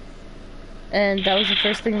 And that was the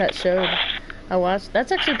first thing that showed. I watched.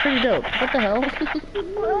 That's actually pretty dope. What the hell?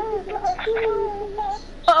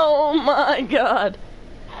 Oh my god.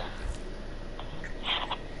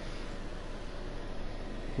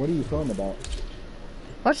 What are you filming about?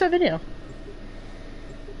 Watch that video.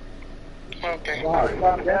 Okay.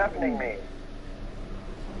 Stop happening me.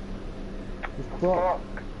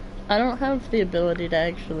 I don't have the ability to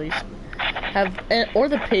actually have, or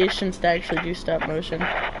the patience to actually do stop motion.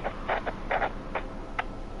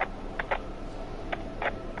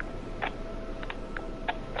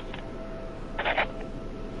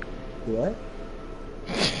 What?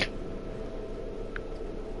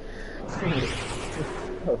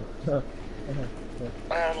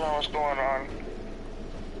 I don't know what's going on.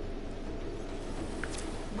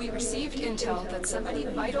 We received intel that somebody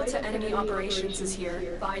vital to enemy operations is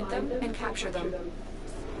here. Find them and capture them.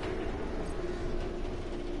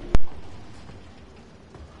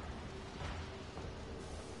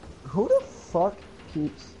 Who the fuck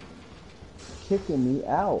keeps kicking me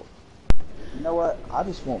out? You know what? I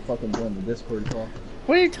just won't fucking join the Discord call.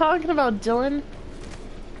 What are you talking about, Dylan?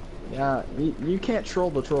 Yeah, you can't troll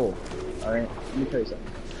the troll. Alright? Let me tell you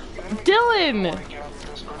something. Dylan!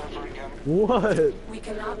 What?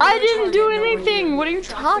 I didn't do anything! What are you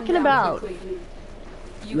talking about?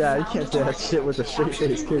 Yeah, you can't say that shit with a straight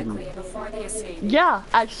face kid. Yeah,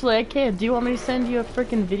 actually I can. Do you want me to send you a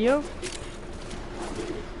freaking video?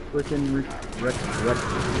 Freaking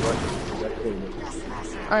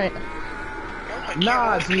Alright.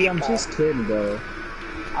 Nah, dude, I'm just kidding, though.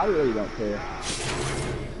 I really don't care.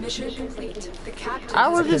 Mission complete. The captain I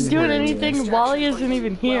wasn't doing anything. Wally isn't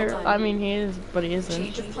even here. I mean, he is, but he isn't.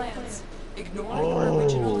 Change of plans. Ignore our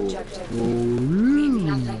original objective. Leave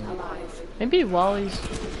nothing alive. Maybe Wally's...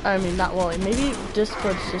 I mean, not Wally. Maybe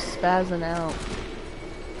Discord's just spazzing out.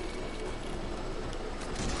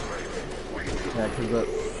 Yeah, because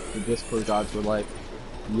the Discord gods were like,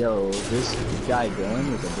 yo, this guy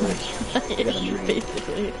Dylan is a bitch.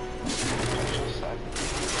 Basically.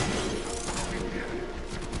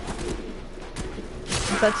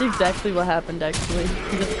 That's exactly what happened, actually.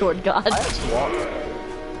 Discord god.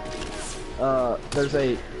 There's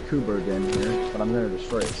a Kubert in here, but I'm gonna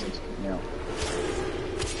destroy it since it's coming out.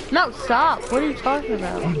 No, stop! What are you talking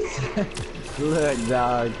about? Look,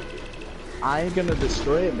 dog. I ain't gonna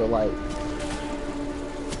destroy it, but like...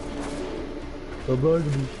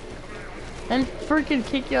 And freaking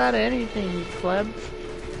kick you out of anything, you pleb.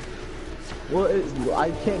 Well,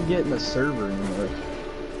 I can't get in the server anymore.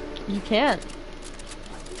 You can't.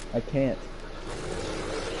 I can't.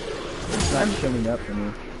 It's not showing up for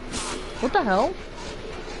me. What the hell?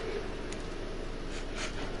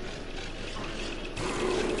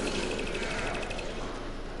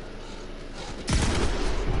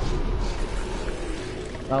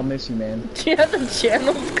 I'll miss you, man. Yeah, the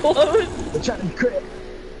channel's closed. They're trying to crit.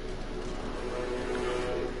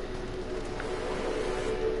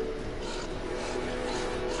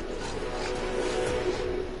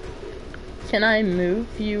 Can I move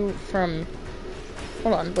you from...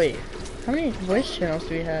 Hold on, wait. How many voice channels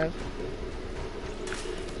do we have?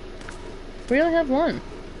 We only have one.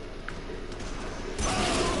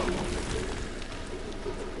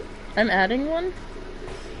 I'm adding one?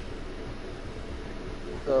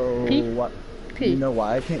 So, P? what? P. You know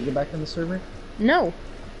why I can't get back in the server? No.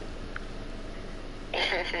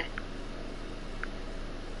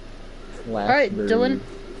 Alright, Dylan.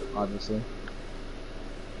 Obviously.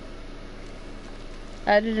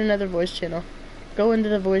 Added another voice channel. Go into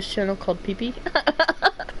the voice channel called PP.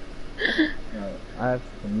 I have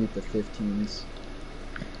to mute the 15s.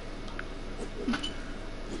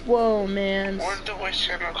 Whoa, man. Where's the voice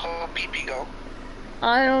channel called PP go?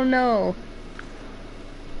 I don't know.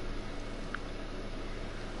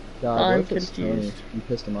 God, I'm what if it's Tony? confused. You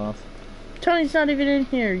pissed him off. Tony's not even in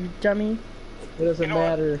here, you dummy. It doesn't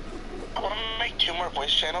matter. I want to make 2 more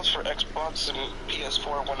voice channels for Xbox and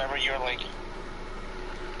PS4 whenever you're like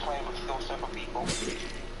playing with those type of people.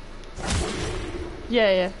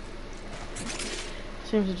 Yeah.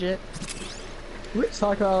 Seems legit. Let's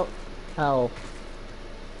talk about how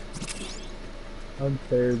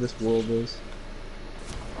unfair this world is.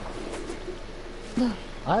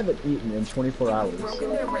 I haven't eaten in 24 hours.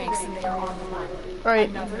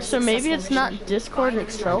 Alright, so maybe it's not Discord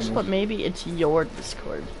itself, but maybe it's your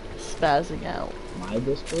Discord spazzing out. My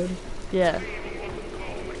Discord? Yeah.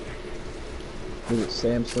 Is it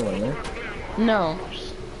Sam still in there? No.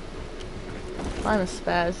 I'm a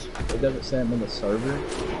spaz. It doesn't say I'm in the server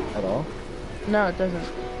at all? No, it doesn't.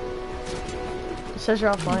 It says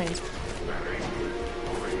you're offline.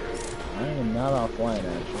 I am not offline,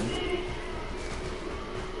 actually.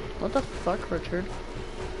 What the fuck, Richard?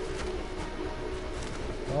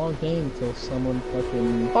 All game till someone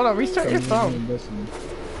fucking... Hold on, restart your phone. and listen.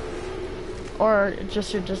 Or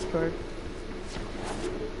just your Discord.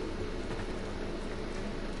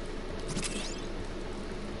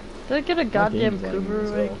 Did I get a goddamn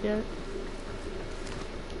Kuberu egg yet?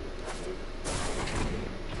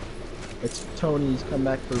 It's Tony's come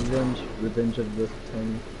back for revenge. Revenge of the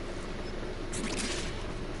Tony.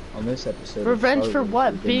 On this episode. Revenge for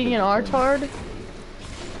what? Being an artard?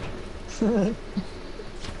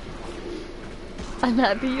 I'm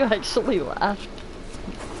happy you actually laughed.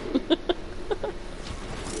 What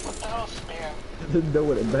the hell is spam? I didn't know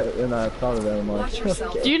what it meant when I thought of that much.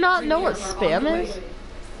 Do you not know what spam is?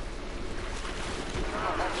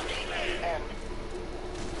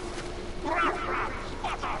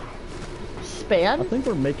 Span? I think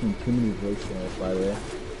we're making too many voice channels, by the way.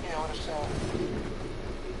 Yeah, what is that?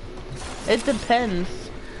 It depends.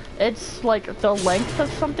 It's like the length of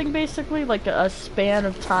something, basically, like a span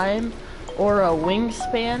of time or a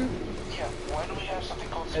wingspan. Yeah, why do we have something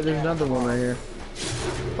called spam? Hey, there's another one right here.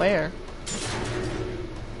 Where?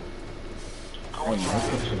 Oh,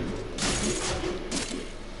 microphone.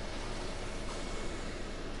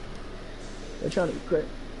 They're trying to crit.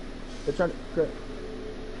 They're trying to crit.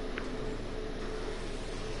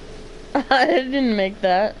 I didn't make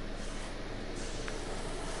that.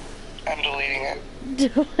 I'm deleting it.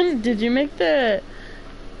 Dylan, did you make the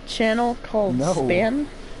channel called No. Span?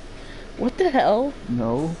 What the hell?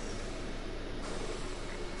 No.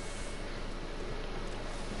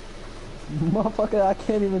 Motherfucker, I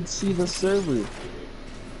can't even see the server.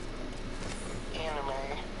 Anime.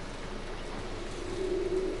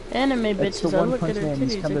 Anime It's the bitches, I One look Punch at her Man.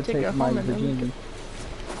 He's titties, come I to take her take my home and I look virginity.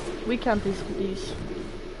 at... We count these.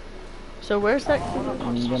 So where's that? I'm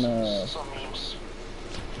gonna... Some memes.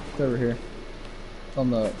 It's over here. It's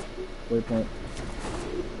on the waypoint.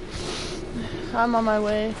 I'm on my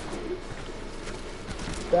way.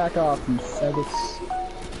 Back off, you faggots.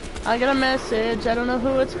 I got a message, I don't know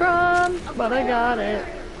who it's from, but I got it.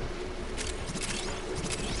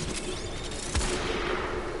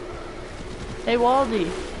 Hey Waldy.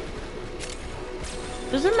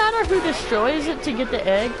 Does it matter who destroys it to get the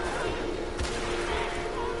egg?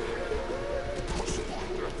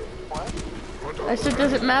 I said,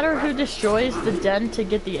 does it matter who destroys the den to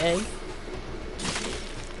get the egg?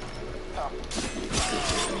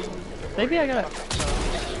 Maybe I gotta...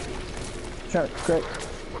 Try it, great.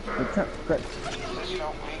 Great.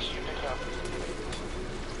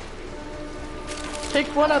 Pick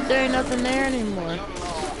one up, there ain't nothing there anymore.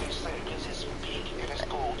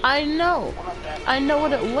 I know. I know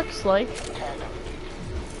what it looks like.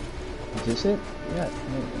 Is this it? Yeah.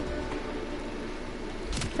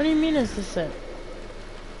 What do you mean is this it?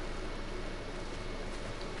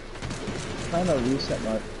 I'm trying to reset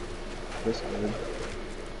my Discord.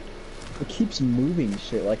 It keeps moving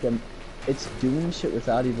shit, like it's doing shit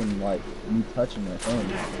without even like me touching my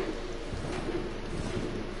phone.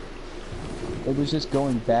 It was just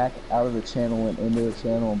going back out of the channel and into the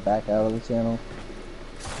channel and back out of the channel.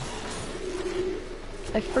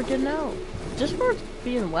 I freaking know. Just for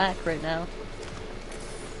being whack right now.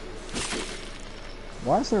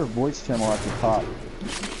 Why is there a voice channel at the top?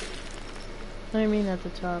 What do you mean at the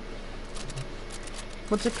top?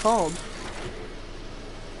 What's it called?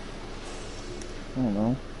 I don't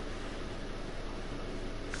know.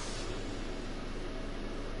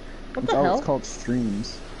 What the hell? It's called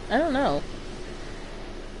streams. I don't know.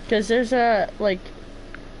 Because there's a, like,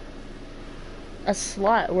 a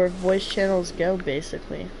slot where voice channels go,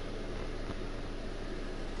 basically.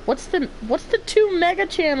 What's the 2 mega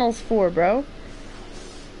channels for, bro?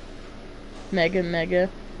 Mega. Mega?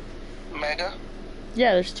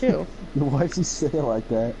 Yeah, there's 2. Why'd you say it like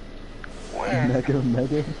that? Where?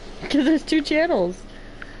 Mega? Because there's 2 channels.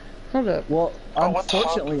 Hold up. Well, Oh,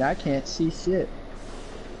 unfortunately, I can't see shit.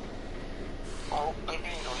 Oh, good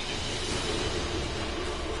being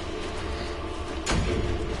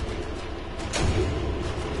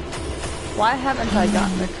Why haven't I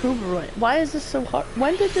gotten a Kuberite? Why is this so hard?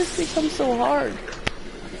 When did this become so hard?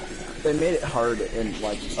 They made it hard in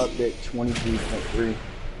like update 23.3,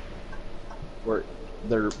 where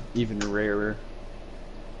they're even rarer.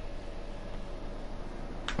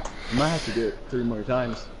 I might have to do it 3 more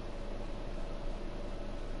times.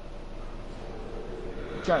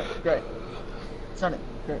 Try it, great. Try it,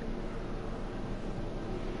 great.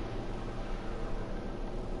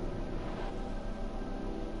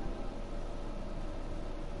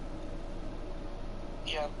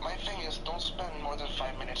 Yeah, my thing is don't spend more than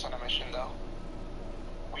 5 minutes on a mission though.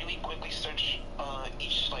 Really quickly search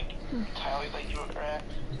each like tile that you're at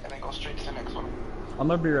and then go straight to the next one. I'm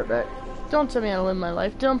gonna be right back. Don't tell me how to live my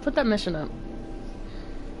life. Dylan, put that mission up.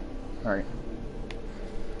 Alright.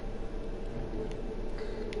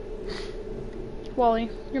 Wally,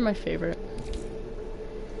 you're my favorite.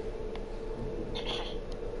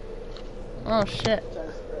 Oh shit.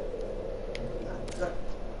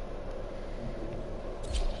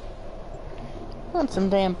 I want some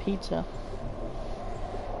damn pizza.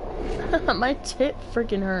 My tit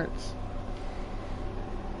freaking hurts.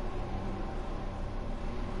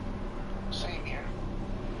 Same here.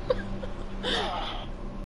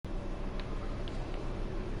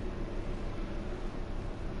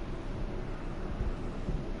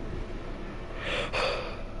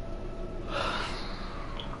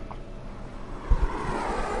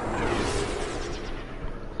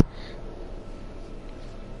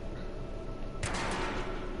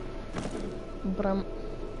 Brum.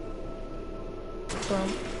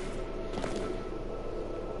 Brum.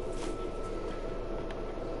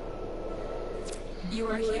 You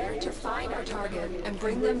are here to find our target and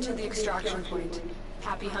bring them to the extraction point.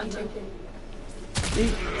 Happy hunting.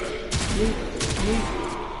 Yeet. Yeet. Yeet.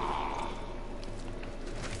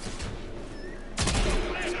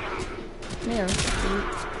 Yeah.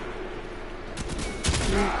 Yeet.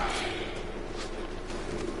 Yeet.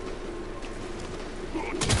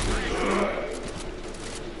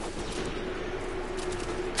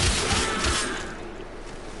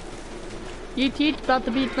 Yeet yeet, about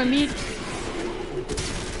to beat my meat.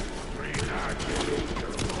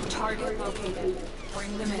 Target located.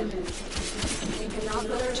 Bring them in. We cannot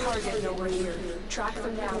let our target know we're here. Track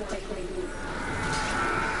them down quickly.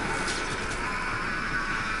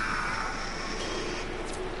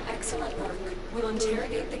 Excellent work. We'll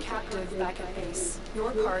interrogate the captive back at base.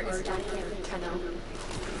 Your part is done here, Tenno.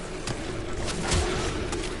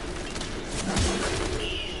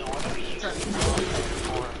 What's up?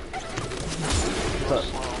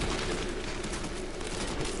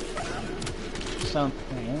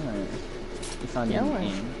 Something. It's on your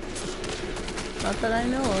game. Not that I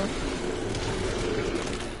know of.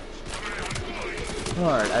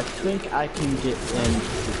 Alright, I think I can get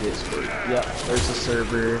into Discord. Yep, there's a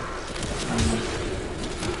server.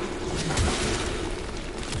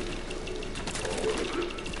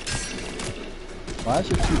 Why is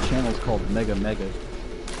your 2 channels called Mega Mega?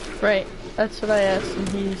 Right. That's what I asked, and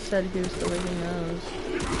he said he was deleting those.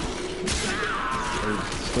 They're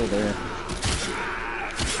still there.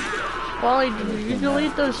 Wally, did you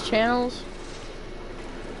delete those channels?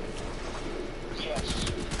 Yes.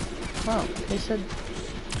 Oh, he said...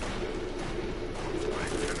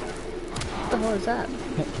 What the hell is that?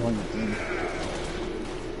 Can't join the team.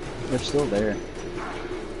 They're still there.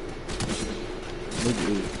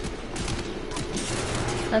 Maybe.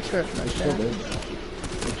 Not sure if They're that's still there. there.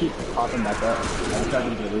 They keep popping back up. I tried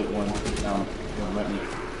to delete one. No, it won't let me.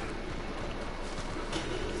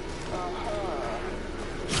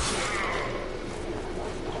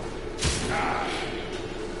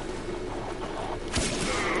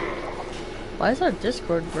 Why is our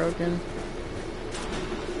Discord broken?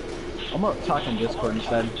 I'm gonna talk in Discord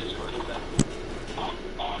instead.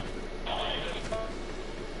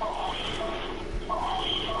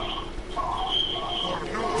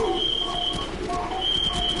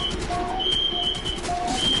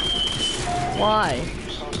 Why?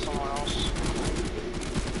 So somewhere else.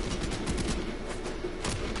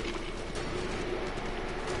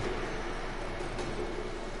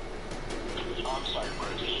 Oh, I'm sorry,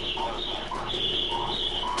 Bruce.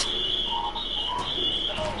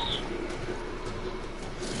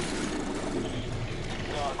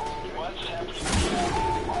 What's happening?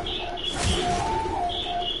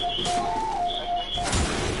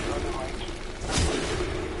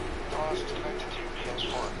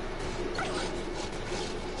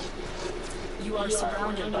 You are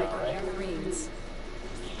surrounded by Grey Marines.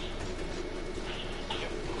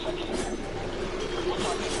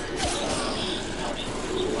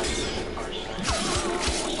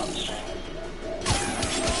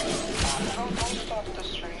 Don't stop the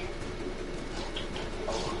stream.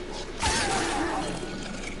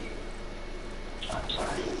 I'm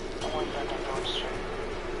sorry. I went back on going stream.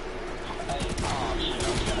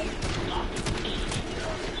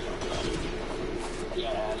 I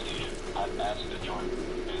gotta ask you. I've asked you to join.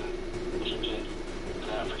 And you did. And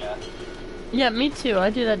then I forgot. Yeah, me too. I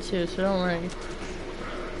do that too, so don't worry. You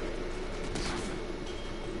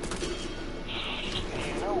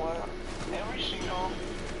know what? Every single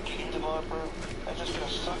game developer is just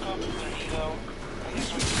gonna suck up their ego and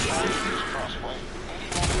just make use crossplay. Any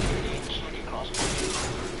one of their games making crossplay.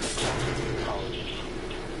 Except for Call of Duty.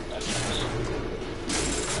 That's nice.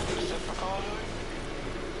 Except for Call of Duty.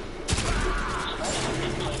 So that's like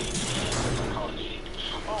complaining for Call of Duty.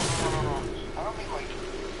 Oh, no. I don't mean like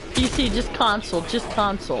PC, just console, just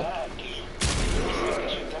console. that game. You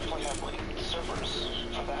should definitely have like servers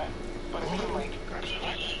for that. But I mean like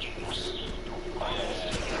PvE games.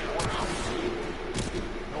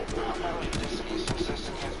 Apparently Destiny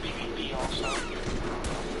System has PvP also. I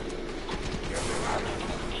think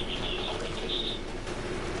PvP is horrendous.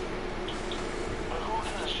 But who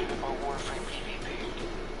gives a shit about Warframe PvP?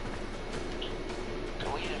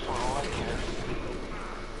 Delete it for all I care.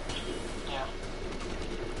 Yeah.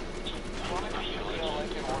 The only PvP I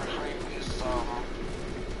like in Warframe is,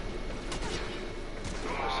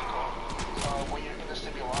 what's it called? When you're in the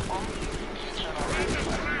simulacrum, you turn on red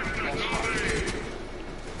flag. That's fun.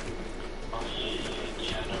 Oh,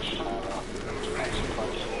 yeah, no shit. Actually,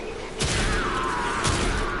 fucking...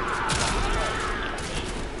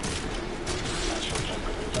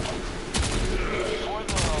 Before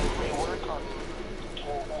the rework on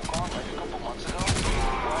Wukong, like a couple months ago,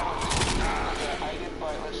 I did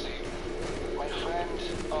buy, let's see, my friend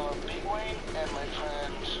Big Wayne and my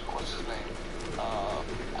friend, what's his name?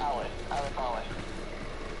 Alec Bale.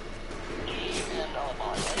 He and Alec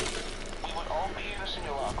Bale, right? We would all be in a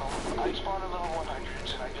simulacrum. I spawned a level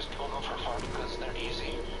 100s and I just killed them for fun because they're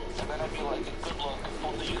easy. And then I'd be like, good luck,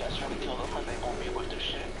 both of you guys try to kill them and they won't be able to do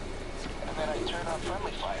shit. And then I turn on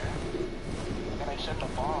friendly fire, and I send a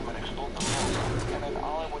bomb and explode the both. And then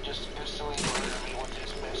Allah would just instantly murder me with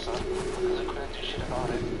his missile, because I couldn't do shit about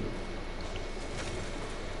it.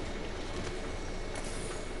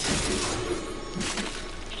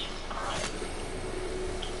 Alright.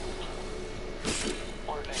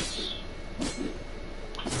 Ordnance.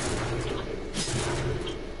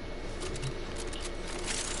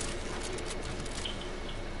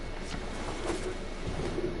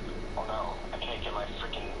 Oh no, I can't get my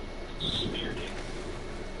freaking spear, dude.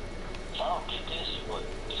 If I don't get this, it will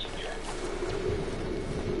disappear.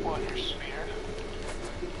 What, your spear?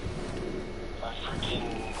 My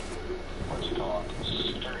freaking, what's it called?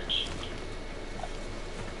 Scourge.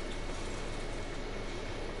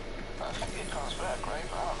 I think it comes back, right?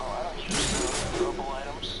 I don't know, I don't use the durable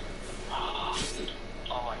items.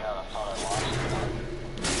 Oh my god, I thought I lost it.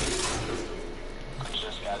 I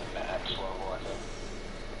just got max level, I think.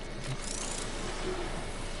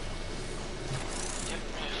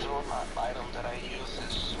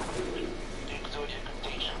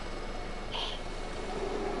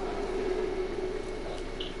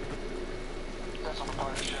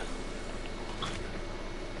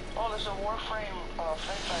 there's a Warframe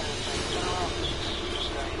frame fighter thing. Turn around. Just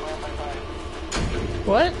you ran by.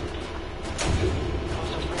 What?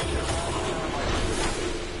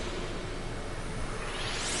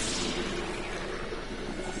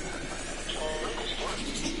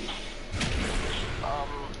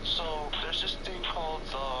 So there's this thing called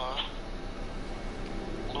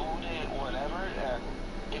loot it whatever, and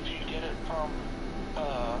if you get it from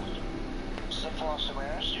Zephyr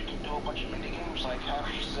Samaris, you can do a bunch of mini games like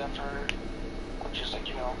Happy Zephyr, which is like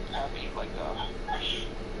happy like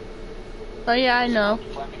Oh yeah, I know.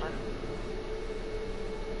 Flappy Bird.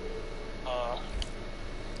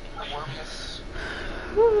 Warframe.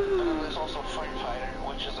 And then there's also Frame Fighter,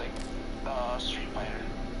 which is like Street Fighter.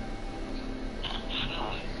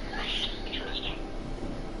 Interesting.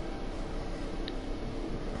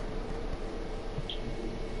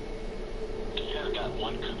 You have got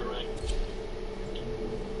one Cooper, right?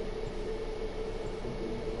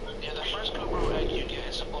 Yeah, the first Cooper egg you get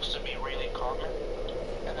is supposed to be really common,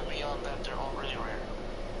 and then beyond that, they're all really rare.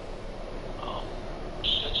 Oh,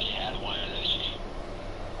 she said she had one, and then she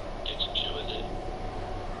did some shit with it.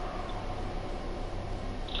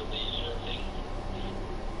 Deleted everything.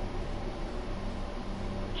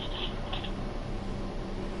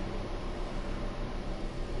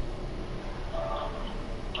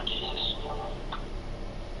 Jesus.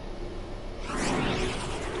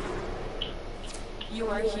 You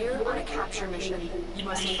are here on a capture mission. You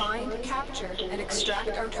must find, capture, and extract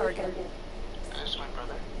our target. This is my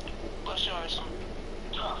brother. Bless you, Arson.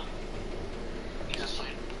 He's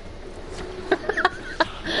asleep.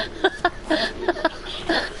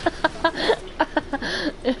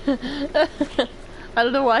 I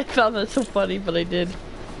don't know why I found that so funny, but I did.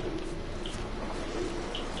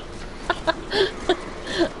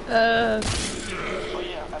 Oh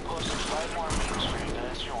yeah, I posted 5 more memes for you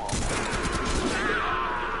guys. You're welcome.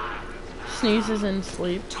 Sneezes in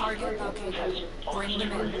sleep. Target located. Bring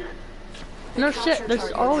them in. No shit,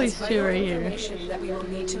 there's always two right here. Information that we will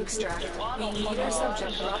need to extract. We need our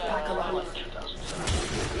subject brought back alive. What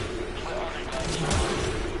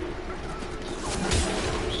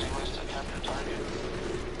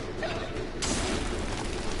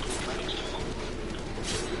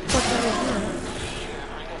the hell is that?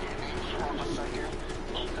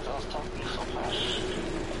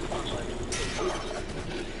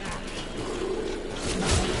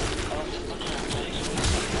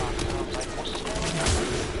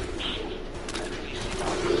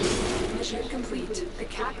 Mission complete. The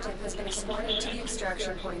captive has been escorted to the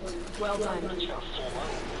extraction point. Well done.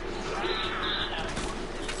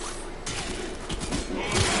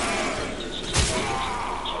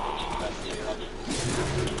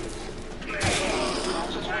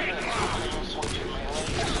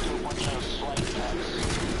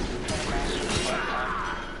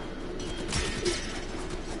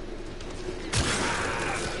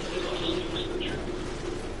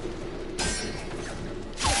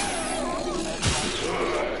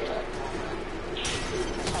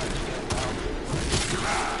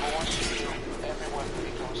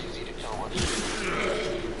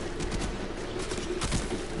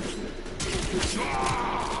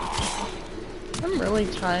 I'm really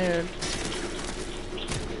tired.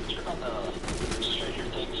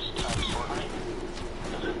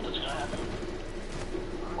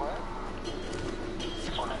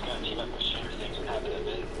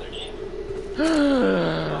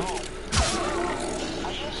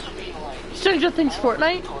 Stranger Things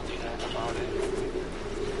Fortnite?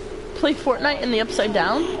 Play Fortnite in the Upside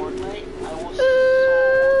Down?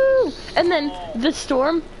 Ooh. And then the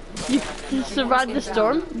storm? You survived the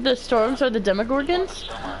storm? The storms are the Demogorgons?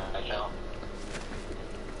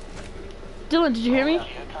 Dylan, did you hear me? I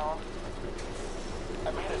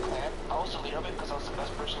made a clan. I was the leader of it because I was the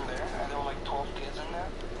best person there, and there were like 12 kids in there.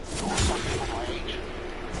 There were some people my age.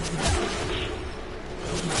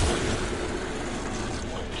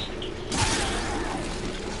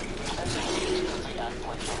 I say kids because they act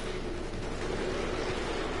like them.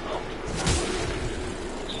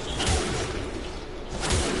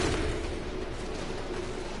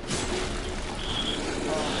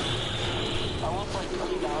 I was like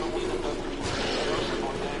undoubtedly the best. There was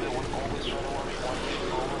one guy that would always try to want me one game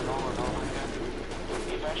over and over and over again.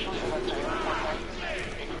 Eventually, I got tired of Fortnite,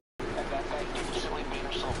 and that guy instantly made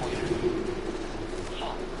herself later.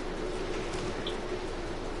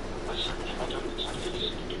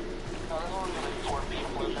 Now there's only like 4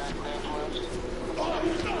 people in that clan left.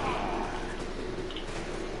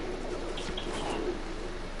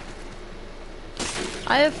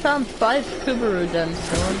 I have found 5 Kubaru dens,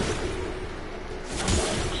 Dylan.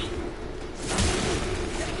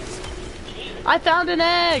 I found an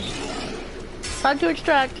egg! Time to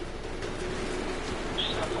extract.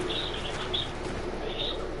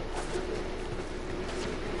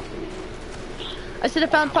 I said I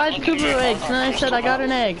found 5 Kubaru eggs, and then I said I got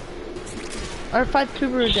an egg. Or 5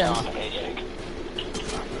 Kubaru gems.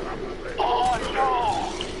 Oh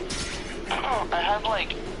no! I had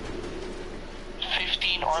like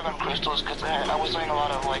 15 argon crystals because I was doing a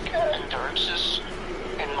lot of like endurances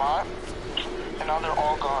in mod, and now they're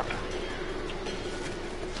all gone.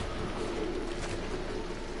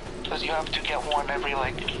 Because you have to get one every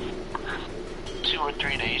like 2 or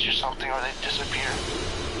 3 days or something, or they disappear.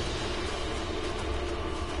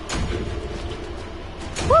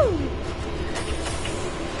 Woo!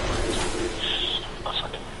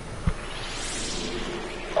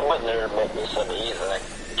 I went there and make me some E's and I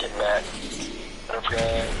get back.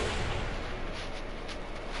 Okay.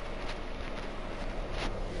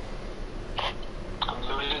 I'm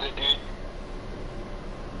losing it, dude.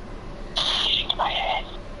 Eating my head.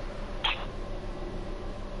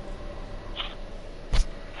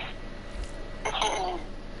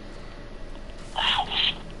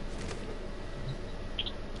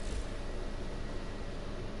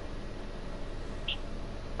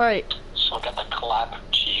 Alright. So I got the clap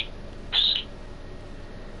cheeks.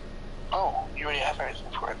 Oh, you already have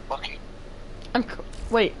everything for it. Lucky.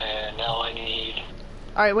 Wait. And now I need...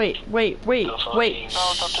 Alright, wait. the fucking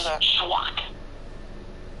No, don't do that. Schwack.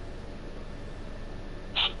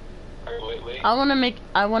 Alright, wait.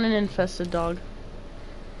 I want an infested dog.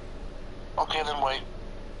 Okay, then wait.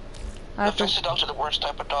 Infested dogs are the worst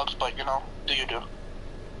type of dogs, but you know, do you do?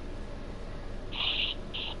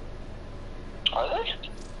 Are they?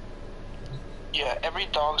 Yeah, every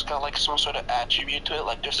dog's got like some sort of attribute to it.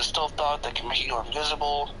 Like there's a stealth dog that can make you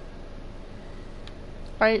invisible.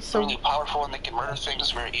 Alright, so Really powerful and they can murder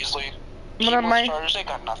things very easily. What am I- Starters, they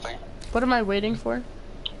got nothing. what am I waiting for?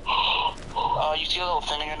 You see a little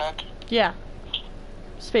thing in your neck? Yeah.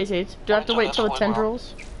 Space Age. Do I have to wait till the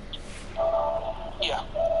tendrils? Yeah.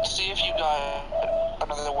 See if you got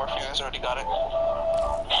another Warframe that's already got it.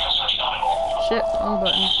 Shit, wrong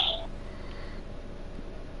button.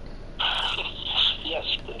 Yes,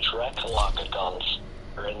 the Draculocodons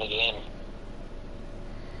are in the game.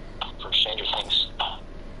 For Stranger Things.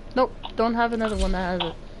 Nope, don't have another one that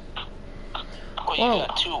has it. Well, you Whoa.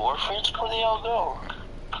 got 2 Warframes? Where they all go?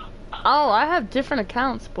 Oh, I have different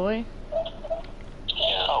accounts, boy.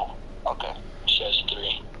 Yeah. Oh, okay. She has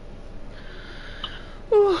 3.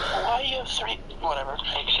 Why you have 3? Whatever.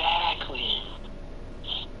 Exactly.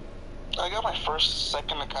 I got my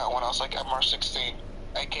second account when I was like MR16,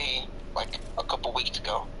 aka like a couple weeks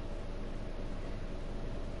ago.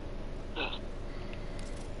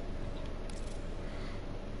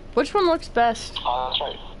 Which one looks best? Oh, that's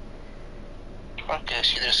right. Okay,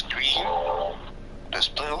 see there's green, there's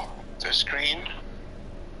blue, there's green,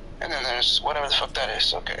 and then there's whatever the fuck that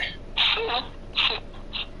is, okay.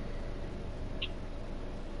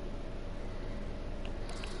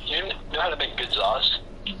 You know how to make good sauce?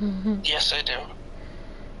 Yes, I do.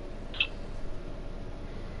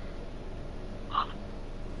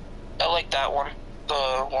 I like that one. The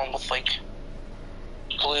one with like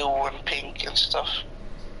blue and pink and stuff.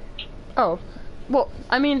 Oh, well,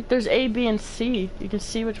 I mean, there's A, B, and C. You can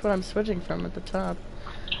see which one I'm switching from at the top.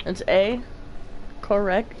 It's A,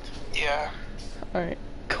 correct? Yeah. Alright,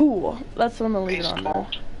 cool. That's what I'm gonna leave it A's on cool. now.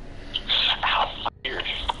 Ow, weird.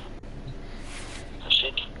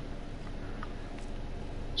 Shit.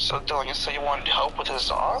 So Dylan, you said you wanted help with his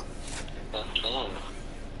saw? Mm-hmm.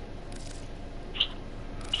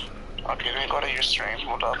 Okay, let me go to your stream.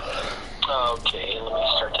 Hold up. Okay, let me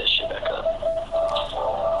start that shit back up.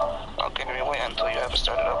 Okay, let me wait until you have it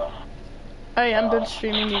started up. Alright, I'm done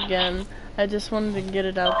streaming again. I just wanted to get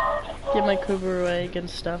it out, get my Kubaru egg and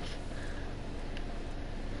stuff.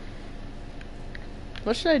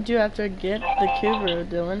 What should I do after I get the Kubaru,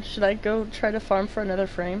 Dylan? Should I go try to farm for another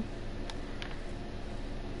frame?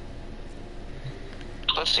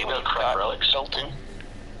 Let's see what you Crap got relics. built in.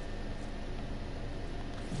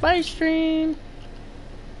 Bye, stream!